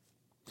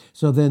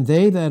 So then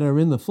they that are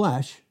in the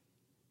flesh,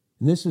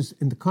 and this is,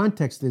 in the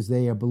context is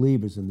they are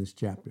believers in this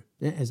chapter.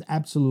 There is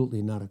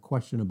absolutely not a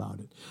question about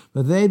it.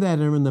 But they that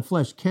are in the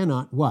flesh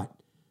cannot what?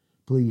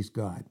 Please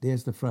God.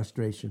 There's the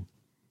frustration.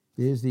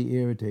 There's the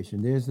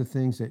irritation. There's the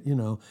things that,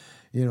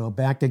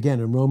 back again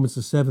in Romans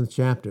the 7th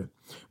chapter.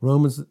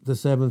 Romans the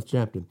 7th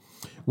chapter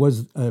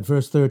was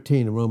verse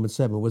 13 in Romans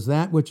 7. Was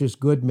that which is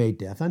good made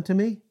death unto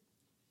me?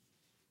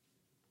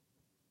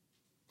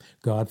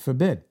 God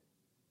forbid.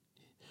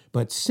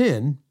 But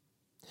sin,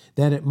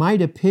 that it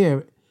might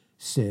appear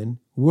sin,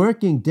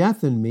 working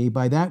death in me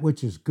by that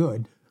which is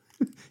good.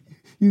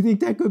 You think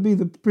that could be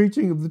the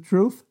preaching of the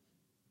truth?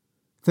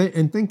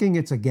 And thinking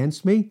it's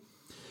against me?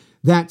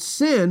 That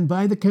sin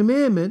by the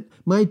commandment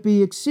might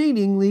be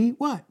exceedingly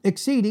what?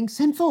 Exceeding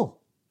sinful.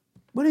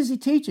 What is he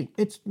teaching?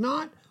 It's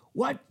not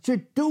what you're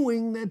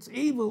doing that's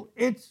evil.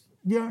 It's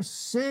your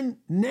sin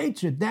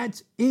nature.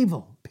 That's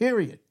evil,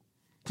 period.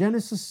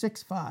 Genesis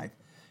 6:5.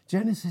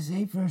 Genesis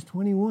 8, verse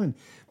 21.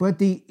 But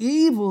the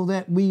evil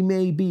that we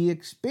may be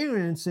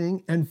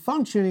experiencing and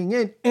functioning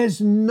in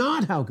is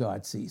not how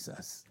God sees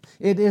us.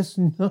 It is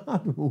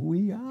not who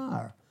we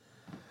are.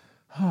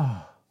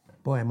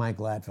 Boy, am I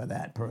glad for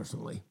that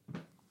personally.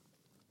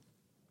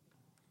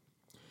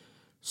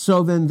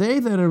 So then they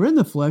that are in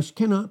the flesh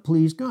cannot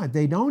please God.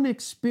 They don't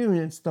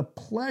experience the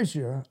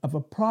pleasure of a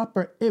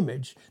proper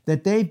image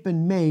that they've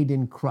been made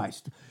in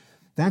Christ.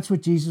 That's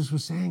what Jesus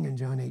was saying in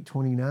John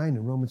 8:29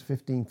 and Romans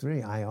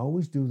 15:3. I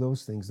always do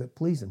those things that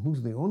please him.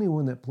 Who's the only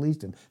one that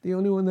pleased him? The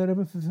only one that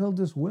ever fulfilled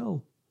his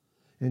will.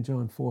 In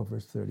John 4,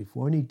 verse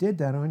 34. And he did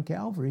that on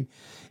Calvary.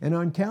 And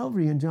on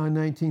Calvary in John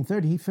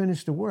 19:30, he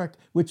finished the work,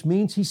 which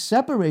means he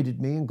separated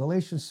me in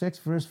Galatians 6,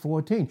 verse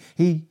 14.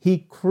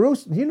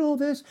 You know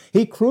this?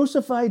 He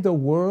crucified the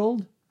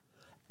world,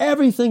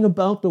 everything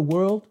about the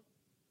world,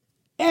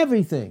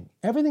 everything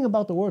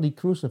about the world, he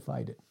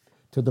crucified it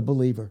to the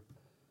believer.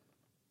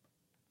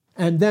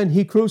 And then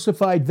he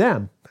crucified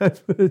them. That's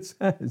what it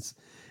says.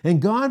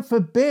 And God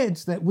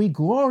forbids that we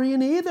glory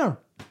in either.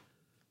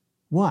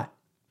 What?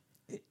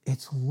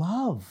 It's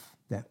love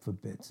that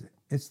forbids it.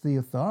 It's the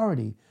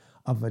authority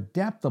of a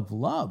depth of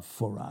love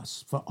for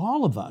us, for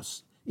all of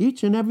us,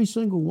 each and every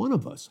single one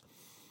of us.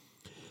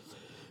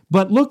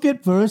 But look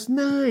at verse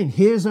 9.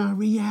 Here's our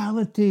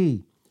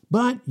reality.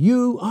 But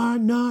you are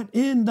not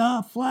in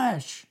the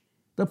flesh.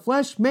 The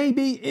flesh may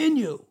be in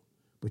you,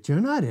 but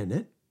you're not in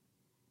it.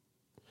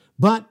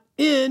 But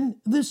in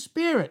the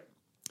Spirit,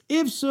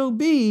 if so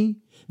be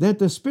that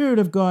the Spirit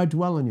of God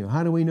dwell in you.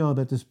 How do we know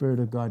that the Spirit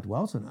of God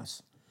dwells in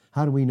us?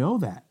 How do we know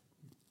that?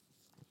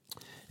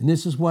 And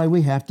this is why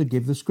we have to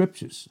give the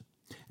scriptures.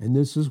 And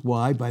this is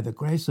why, by the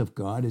grace of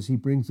God, as he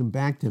brings them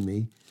back to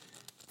me,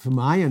 from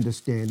my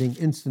understanding,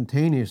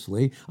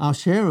 instantaneously, I'll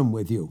share them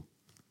with you.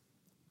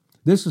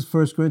 This is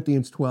 1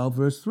 Corinthians 12,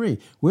 verse 3.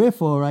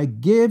 Wherefore I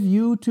give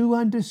you to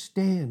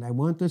understand, I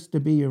want this to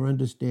be your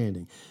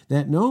understanding,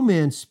 that no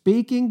man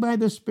speaking by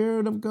the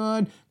Spirit of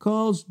God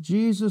calls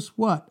Jesus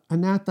what?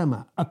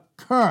 Anathema,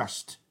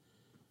 accursed.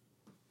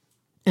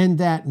 And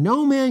that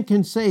no man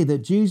can say that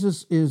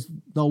Jesus is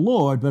the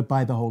Lord but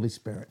by the Holy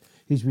Spirit.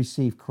 he's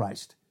received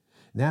Christ.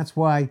 And that's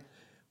why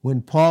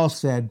when Paul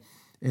said,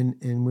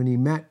 and when he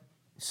met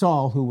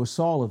Saul, who was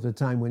Saul at the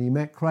time, when he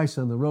met Christ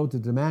on the road to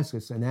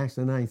Damascus in Acts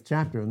the 9th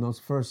chapter, in those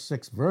first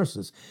 6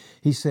 verses,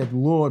 he said,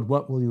 Lord,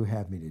 what will you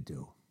have me to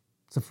do?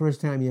 It's the first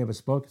time he ever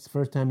spoke. It's the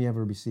first time he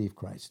ever received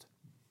Christ.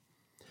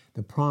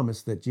 The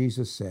promise that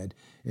Jesus said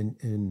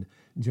in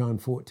John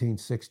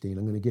 14:16,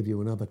 I'm going to give you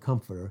another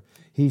comforter.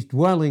 He's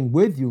dwelling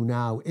with you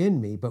now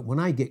in me, but when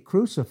I get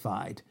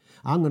crucified,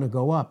 I'm going to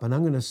go up and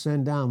I'm going to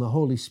send down the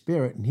Holy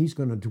Spirit, and he's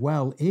going to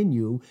dwell in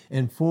you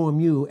and form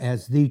you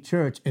as the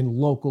church in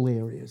local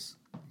areas.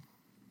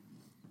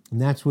 And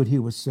that's what he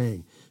was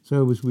saying.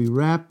 So as we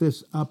wrap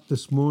this up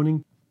this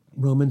morning,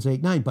 Romans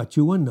 8:9, but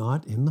you are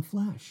not in the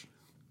flesh.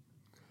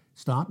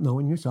 Stop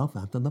knowing yourself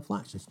after the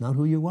flesh. It's not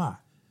who you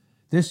are.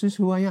 This is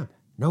who I am.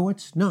 No,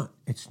 it's not.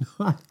 It's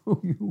not who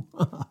you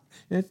are.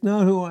 It's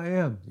not who I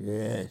am.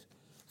 Yes.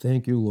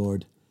 Thank you,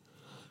 Lord.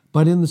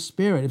 But in the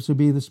Spirit, if so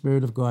be the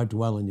Spirit of God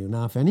dwell in you.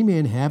 Now, if any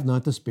man have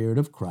not the Spirit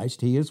of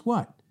Christ, he is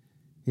what?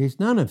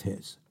 He's none of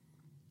his.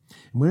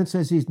 And when it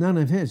says he's none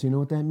of his, you know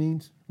what that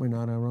means? We're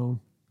not our own.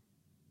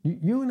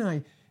 You and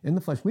I, in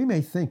the flesh, we may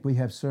think we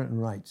have certain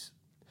rights.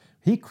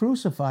 He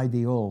crucified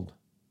the old.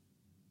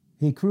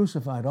 He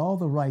crucified all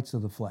the rights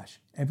of the flesh,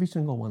 every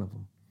single one of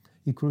them.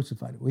 He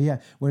crucified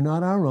it. We're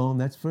not our own.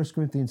 That's 1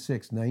 Corinthians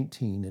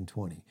 6:19 and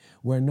 20.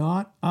 We're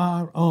not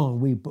our own.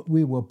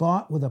 We were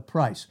bought with a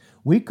price.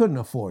 We couldn't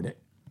afford it.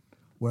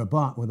 We're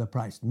bought with a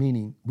price,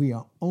 meaning we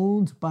are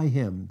owned by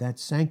him.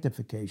 That's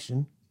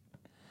sanctification,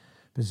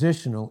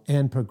 positional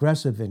and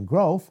progressive in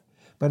growth,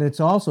 but it's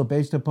also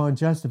based upon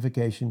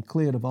justification,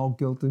 cleared of all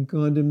guilt and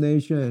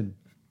condemnation.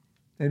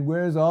 And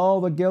where's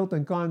all the guilt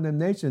and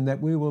condemnation that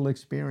we will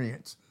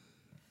experience?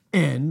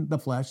 In the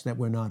flesh that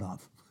we're not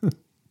of.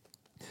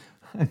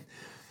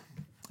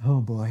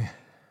 Oh boy,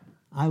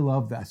 I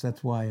love this.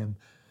 That's why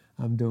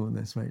I'm doing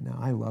this right now.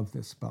 I love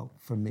this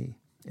for me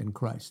in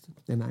Christ,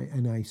 and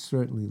I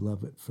certainly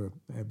love it for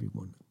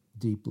everyone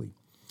deeply.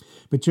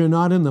 But you're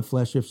not in the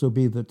flesh, if so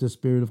be that the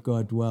Spirit of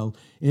God dwell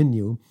in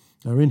you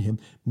or in him.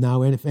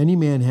 Now, and if any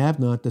man have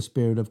not the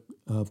Spirit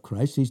of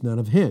Christ, he's none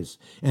of his.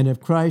 And if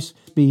Christ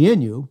be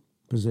in you,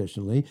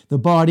 positionally, the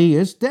body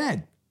is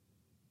dead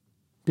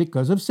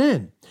because of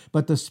sin,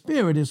 but the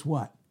Spirit is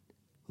what?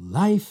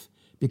 Life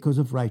because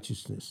of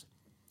righteousness.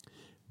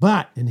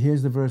 But, and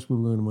here's the verse we're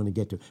going to want to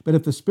get to, but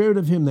if the Spirit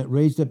of him that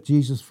raised up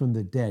Jesus from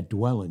the dead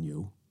dwell in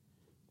you,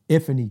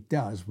 if and he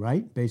does,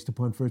 right, based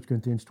upon 1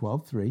 Corinthians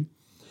 12:3,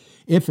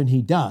 if and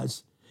he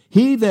does,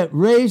 he that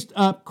raised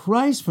up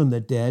Christ from the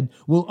dead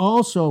will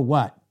also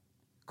what?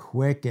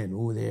 Quicken.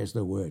 Oh, there's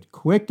the word.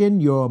 Quicken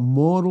your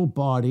mortal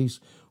bodies,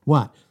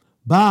 what?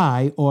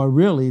 By, or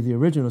really, the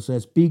original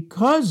says,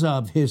 because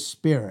of his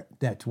Spirit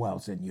that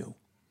dwells in you.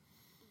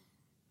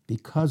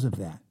 Because of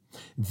that.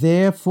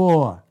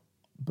 Therefore,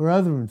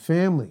 brethren,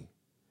 family,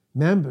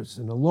 members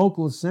in the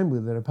local assembly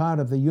that are part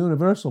of the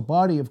universal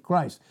body of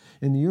Christ.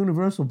 And the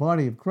universal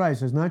body of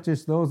Christ is not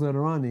just those that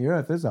are on the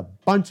earth. There's a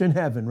bunch in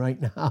heaven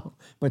right now,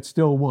 but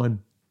still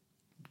one.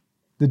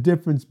 The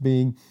difference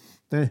being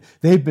that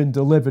they've been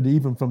delivered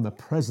even from the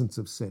presence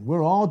of sin.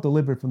 We're all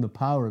delivered from the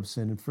power of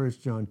sin in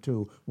 1 John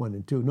 2:1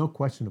 and 2. No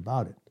question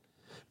about it.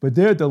 But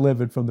they're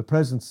delivered from the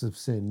presence of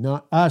sin.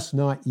 Not us,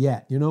 not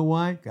yet. You know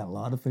why? Got a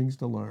lot of things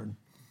to learn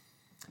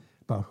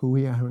about who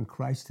we are in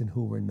Christ and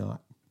who we're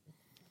not.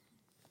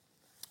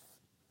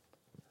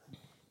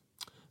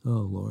 Oh,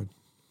 Lord.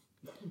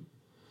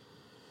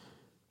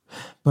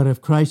 But if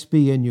Christ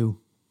be in you,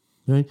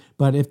 right?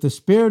 But if the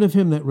Spirit of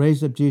him that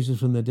raised up Jesus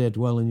from the dead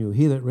dwell in you,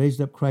 he that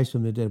raised up Christ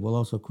from the dead will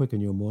also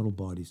quicken your mortal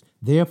bodies.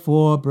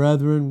 Therefore,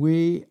 brethren,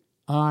 we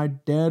are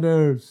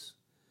debtors,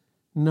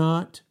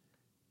 not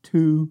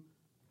to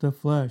the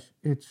flesh.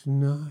 It's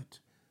not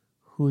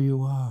who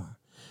you are.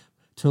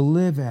 To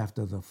live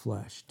after the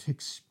flesh, to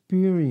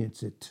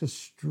experience it, to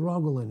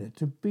struggle in it,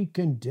 to be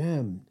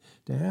condemned,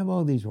 to have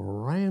all these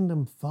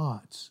random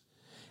thoughts,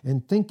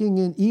 and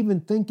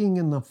even thinking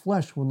in the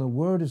flesh when the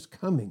word is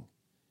coming.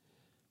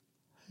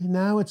 And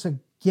now it's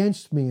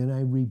against me, and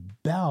I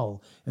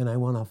rebel, and I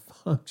want to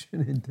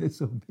function in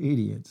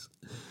disobedience.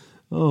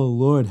 Oh,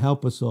 Lord,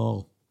 help us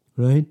all,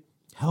 right?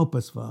 Help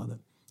us, Father,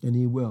 and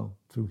he will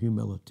through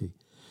humility.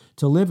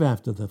 To live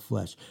after the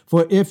flesh.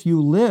 For if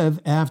you live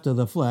after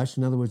the flesh,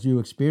 in other words, you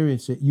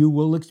experience it, you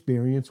will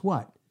experience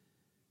what?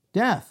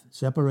 Death,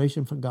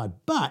 separation from God.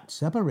 But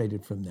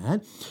separated from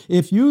that,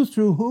 if you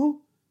through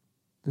who?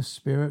 The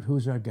Spirit,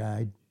 who's our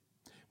guide.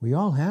 We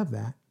all have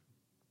that.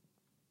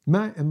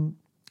 Am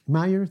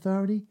I your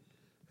authority?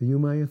 Are you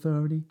my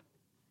authority?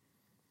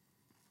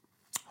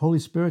 Holy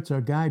Spirit's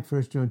our guide,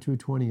 1 John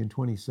 2:20 and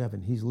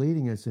 27. He's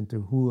leading us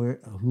into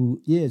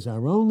who is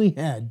our only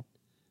head,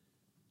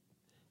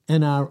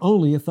 and our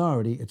only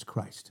authority, it's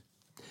Christ.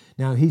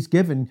 Now, he's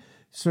given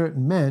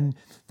certain men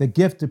the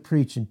gift to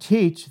preach and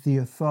teach the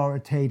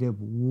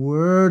authoritative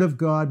Word of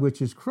God,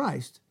 which is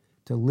Christ,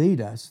 to lead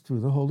us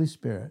through the Holy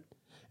Spirit.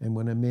 And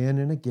when a man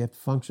in a gift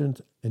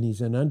functions and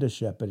he's an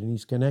under-shepherd and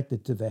he's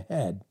connected to the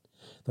head,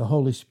 the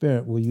Holy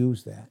Spirit will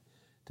use that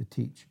to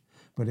teach.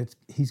 But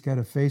he's got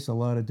to face a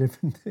lot of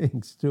different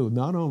things too,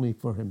 not only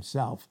for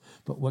himself,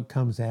 but what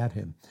comes at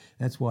him.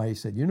 That's why he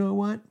said, you know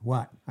what?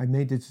 What? I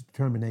made this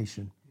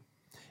determination.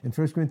 In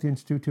 1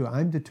 Corinthians 2:2,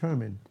 I'm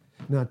determined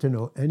not to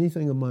know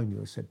anything among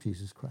you except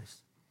Jesus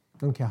Christ. I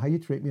don't care how you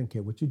treat me. I don't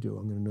care what you do.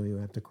 I'm going to know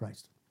you after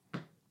Christ.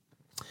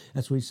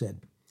 That's what he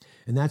said.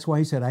 And that's why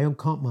he said, I don't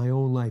count my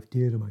own life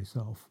dear to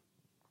myself.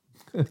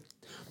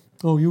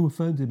 Oh, you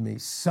offended me.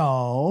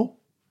 So,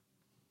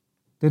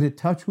 did it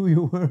touch who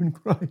you were in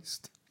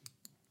Christ?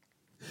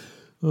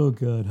 Oh,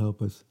 God,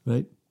 help us,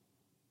 right?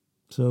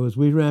 So as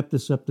we wrap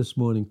this up this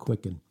morning,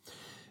 quicken.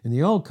 In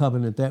the Old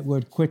Covenant, that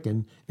word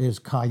quicken is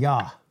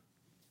kaya.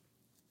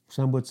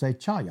 Some would say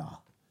chaya.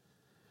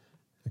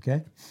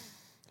 Okay?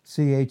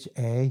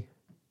 Chayah.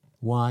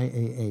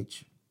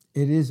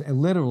 It is a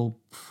literal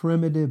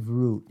primitive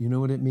root. You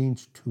know what it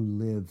means? To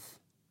live.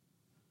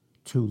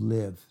 To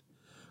live.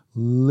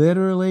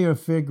 Literally or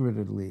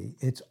figuratively,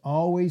 it's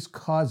always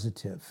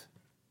causative.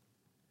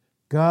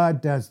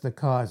 God does the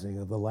causing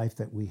of the life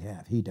that we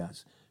have. He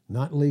does.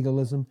 Not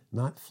legalism,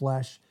 not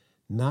flesh,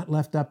 not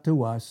left up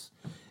to us.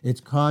 It's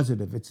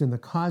causative. It's in the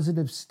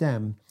causative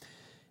stem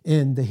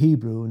in the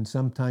Hebrew, and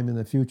sometime in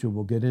the future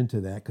we'll get into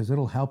that because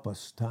it'll help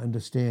us to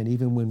understand,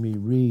 even when we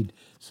read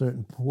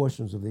certain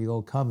portions of the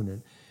Old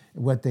Covenant,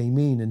 what they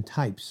mean in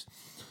types.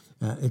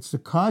 It's the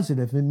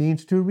causative. It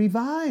means to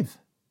revive.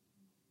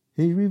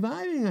 He's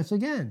reviving us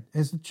again.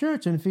 As the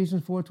church in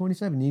Ephesians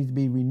 4:27 needs to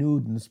be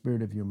renewed in the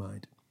spirit of your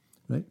mind.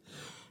 Right?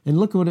 And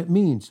look at what it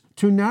means.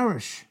 To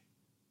nourish.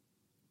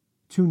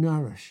 To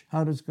nourish.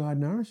 How does God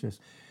nourish us?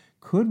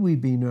 Could we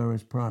be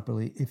nourished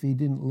properly if he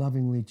didn't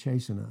lovingly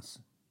chasten us?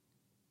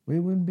 We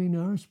wouldn't be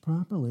nourished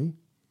properly.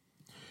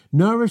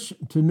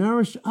 To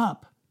nourish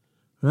up.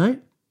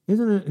 Right?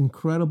 Isn't it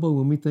incredible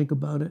when we think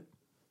about it?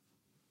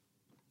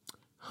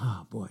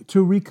 Oh, boy.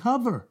 To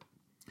recover.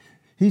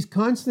 He's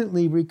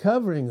constantly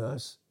recovering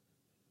us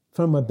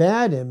from a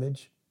bad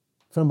image,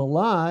 from a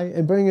lie,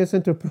 and bringing us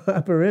into a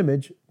proper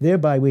image.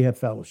 Thereby we have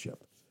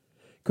fellowship.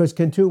 Because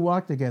can two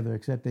walk together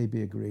except they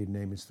be agreed? In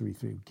Amos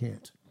 3:3. We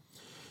can't.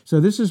 So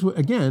this is,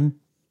 again,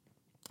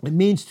 it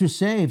means to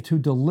save, to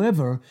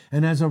deliver,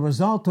 and as a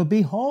result, to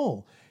be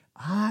whole.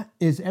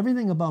 Is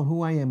everything about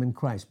who I am in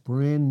Christ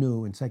brand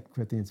new in 2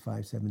 Corinthians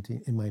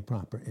 5:17 in my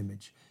proper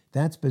image?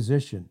 That's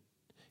position.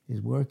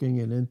 He's working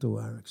it into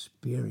our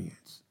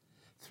experience.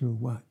 Through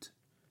what?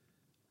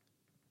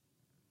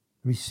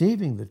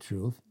 Receiving the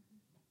truth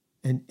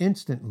and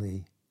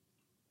instantly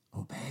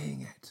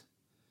obeying it.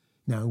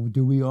 Now,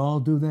 do we all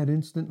do that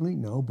instantly?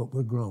 No, but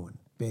we're growing.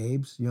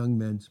 Babes, young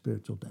men,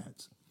 spiritual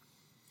dads.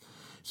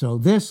 So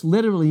this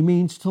literally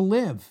means to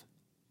live.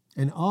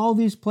 In all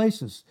these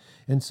places.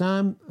 In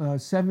Psalm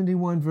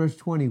 71, verse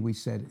 20, we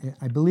said.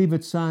 I believe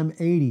it's Psalm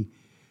 80,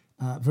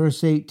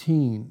 verse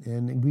 18.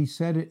 And we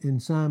said it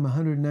in Psalm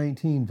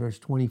 119, verse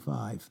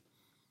 25.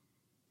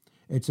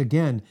 It's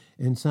again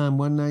in Psalm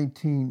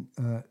 119,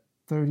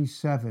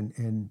 37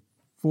 and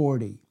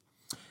 40.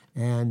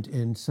 And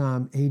in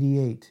Psalm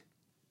 88,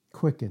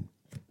 Quickened,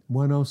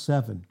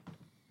 107.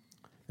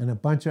 And a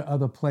bunch of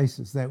other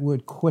places. That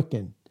word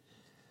quicken.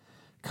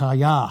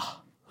 Kaya.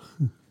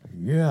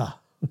 Yeah.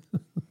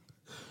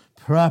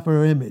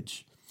 Proper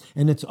image.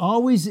 And it's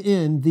always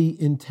in the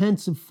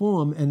intensive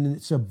form, and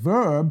it's a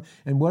verb.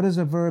 And what does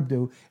a verb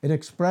do? It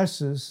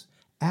expresses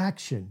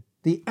action.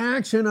 The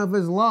action of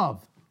his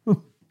love.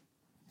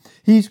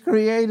 He's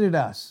created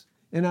us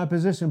in our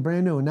position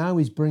brand new, and now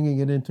he's bringing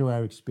it into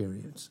our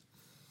experience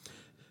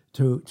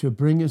to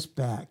bring us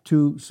back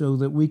so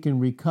that we can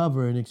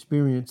recover and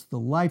experience the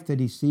life that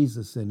he sees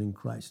us in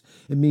Christ.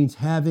 It means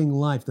having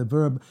life. The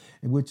verb,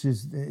 which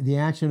is the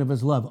action of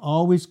his love,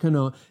 always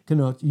connotes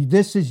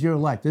this is your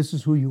life. This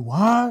is who you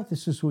are.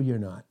 This is who you're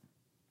not.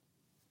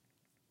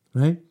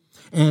 Right?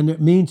 And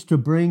it means to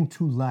bring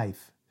to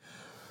life.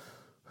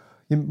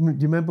 Do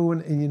you remember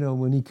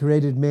when he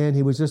created man,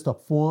 he was just a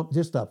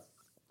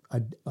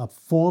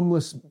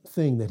formless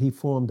thing that he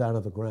formed out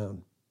of the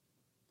ground.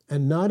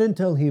 And not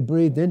until he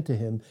breathed into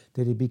him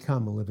did he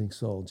become a living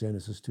soul,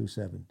 Genesis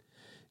 2:7.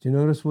 Do you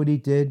notice what he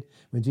did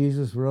when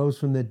Jesus rose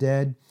from the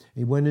dead?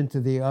 He went into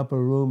the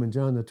upper room in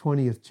John the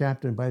 20th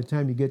chapter, and by the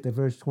time you get to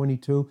verse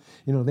 22,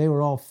 they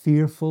were all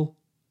fearful.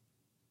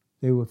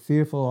 They were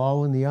fearful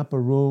all in the upper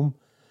room.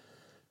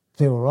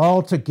 They were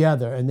all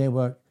together, and they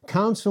were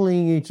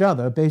counseling each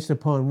other based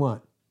upon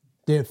what?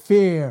 Their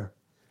fear.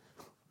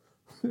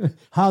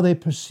 How they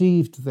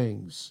perceived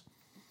things.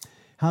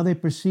 How they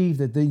perceived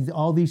that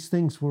all these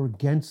things were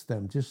against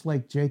them, just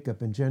like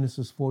Jacob in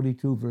Genesis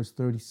 42, verse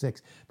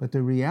 36. But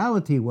the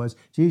reality was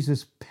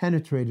Jesus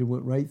penetrated,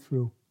 went right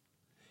through.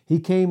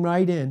 He came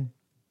right in,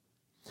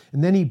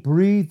 and then he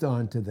breathed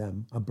onto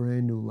them a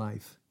brand new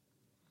life.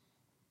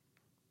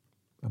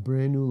 A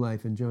brand new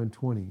life in John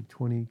 20,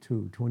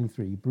 22,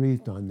 23. He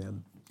breathed on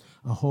them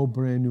a whole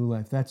brand new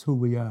life. That's who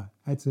we are.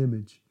 That's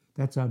image.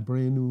 That's our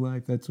brand new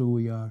life. That's who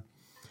we are.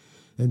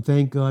 And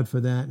thank God for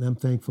that, and I'm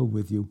thankful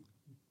with you.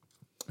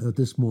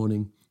 This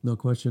morning, no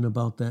question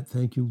about that.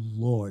 Thank you,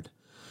 Lord.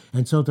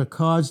 And so to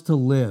cause to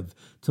live,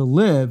 To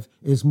live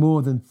is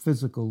more than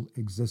physical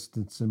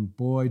existence. And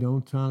boy,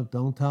 don't tell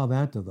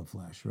that to the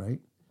flesh, right?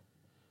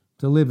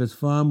 To live is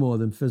far more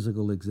than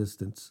physical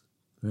existence,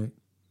 right?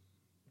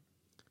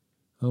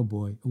 Oh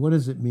boy, what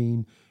does it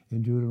mean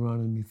in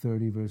Deuteronomy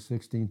 30, verse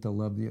 16, to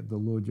love the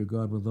Lord your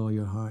God with all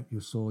your heart,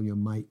 your soul, your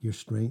might, your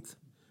strength?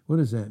 What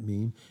does that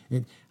mean?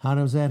 How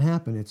does that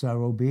happen? It's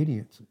our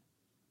obedience.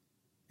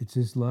 It's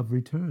his love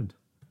returned.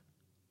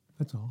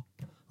 That's all.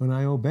 When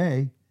I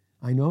obey,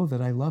 I know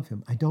that I love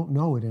him. I don't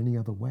know it any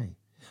other way.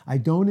 I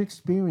don't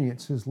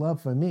experience his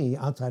love for me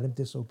outside of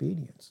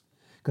disobedience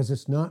because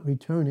it's not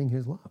returning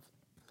his love.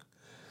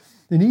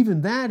 And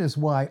even that is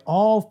why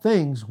all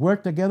things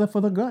work together for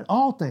the good.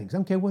 All things. I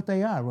don't care what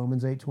they are.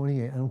 Romans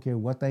 8:28. I don't care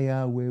what they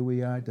are, where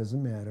we are. It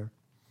doesn't matter.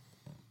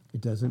 It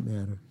doesn't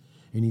matter.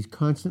 And he's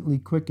constantly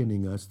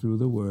quickening us through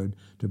the word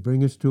to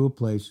bring us to a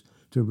place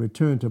to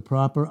return to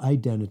proper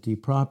identity,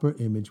 proper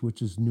image,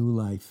 which is new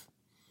life.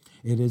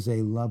 It is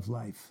a love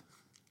life.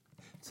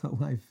 It's a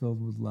life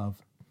filled with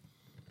love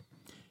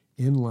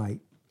in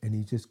light. And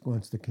he just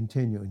wants to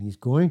continue. And he's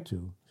going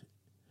to.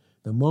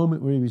 The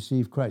moment we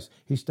receive Christ,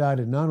 he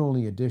started not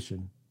only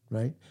addition,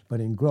 right,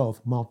 but in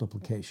growth,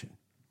 multiplication.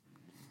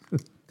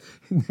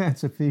 And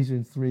that's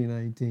Ephesians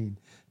 3:19,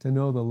 to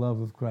know the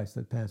love of Christ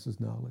that passes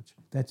knowledge.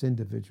 That's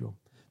individual.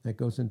 That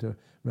goes into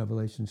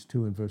Revelations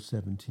 2 and verse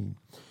 17.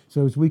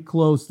 So as we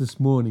close this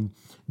morning,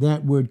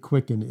 that word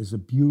quicken is a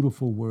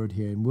beautiful word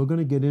here, and we're going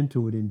to get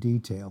into it in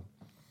detail,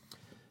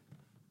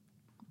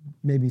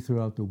 maybe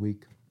throughout the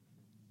week,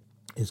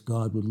 as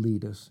God would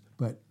lead us.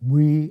 But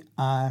we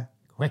are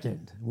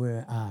quickened. We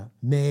are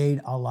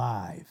made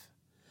alive.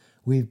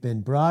 We've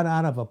been brought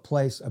out of a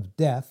place of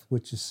death,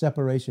 which is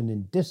separation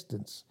and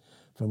distance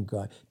from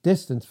God,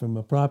 distance from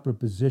a proper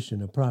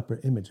position, a proper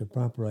image, a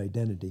proper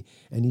identity.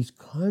 And he's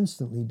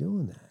constantly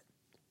doing that.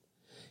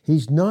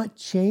 He's not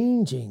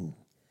changing.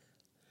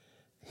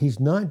 He's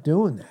not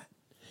doing that.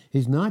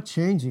 He's not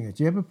changing it.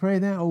 Do you ever pray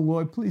that? Oh,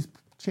 Lord, please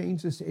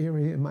change this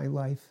area in my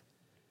life.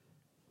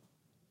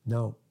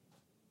 No.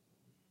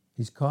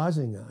 He's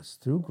causing us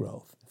through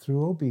growth,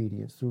 through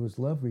obedience, through his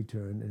love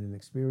return, and an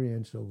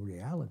experiential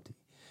reality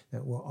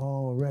that we're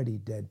already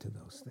dead to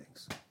those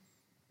things.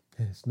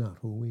 And it's not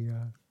who we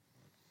are.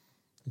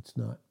 It's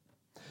not.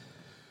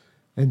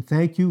 And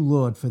thank you,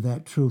 Lord, for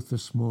that truth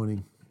this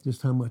morning.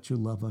 Just how much you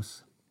love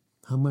us,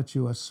 how much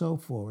you are so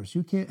for us.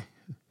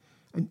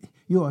 And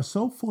you are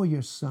so for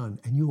your Son,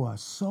 and you are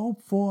so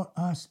for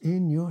us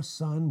in your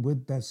Son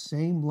with the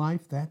same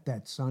life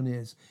that Son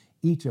is,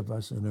 each of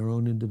us in our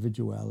own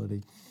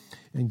individuality.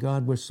 And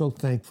God, we're so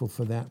thankful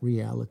for that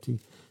reality.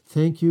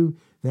 Thank you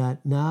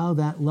that now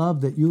that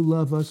love that you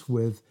love us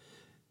with,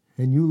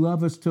 and you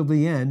love us till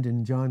the end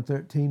in John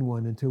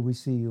 13:1, until we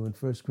see you in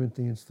 1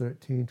 Corinthians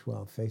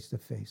 13:12, face to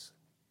face.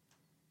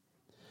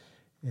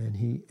 And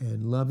he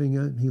loved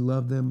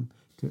them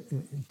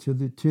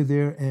to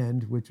their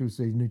end, which was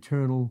an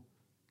eternal,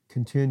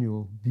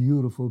 continual,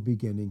 beautiful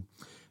beginning.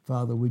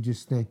 Father, we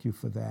just thank you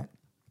for that.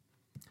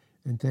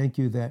 And thank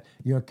you that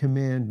your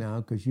command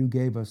now, because you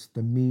gave us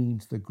the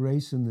means, the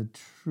grace and the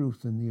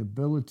truth and the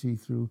ability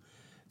through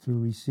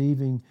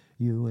receiving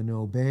you and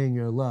obeying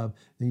your love,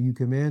 that you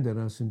commanded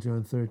us in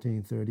John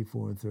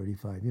 13:34 and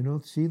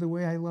 35. See the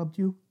way I loved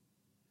you?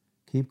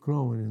 Keep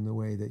growing in the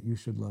way that you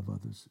should love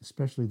others,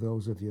 especially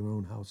those of your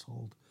own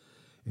household,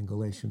 in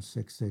Galatians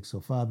 6:6. So,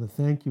 Father,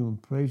 thank you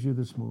and praise you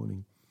this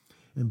morning.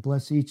 And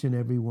bless each and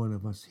every one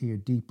of us here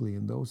deeply,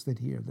 and those that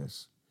hear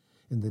this,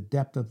 in the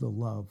depth of the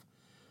love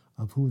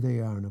of who they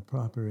are in a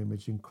proper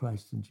image in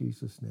Christ. In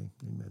Jesus' name,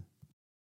 amen.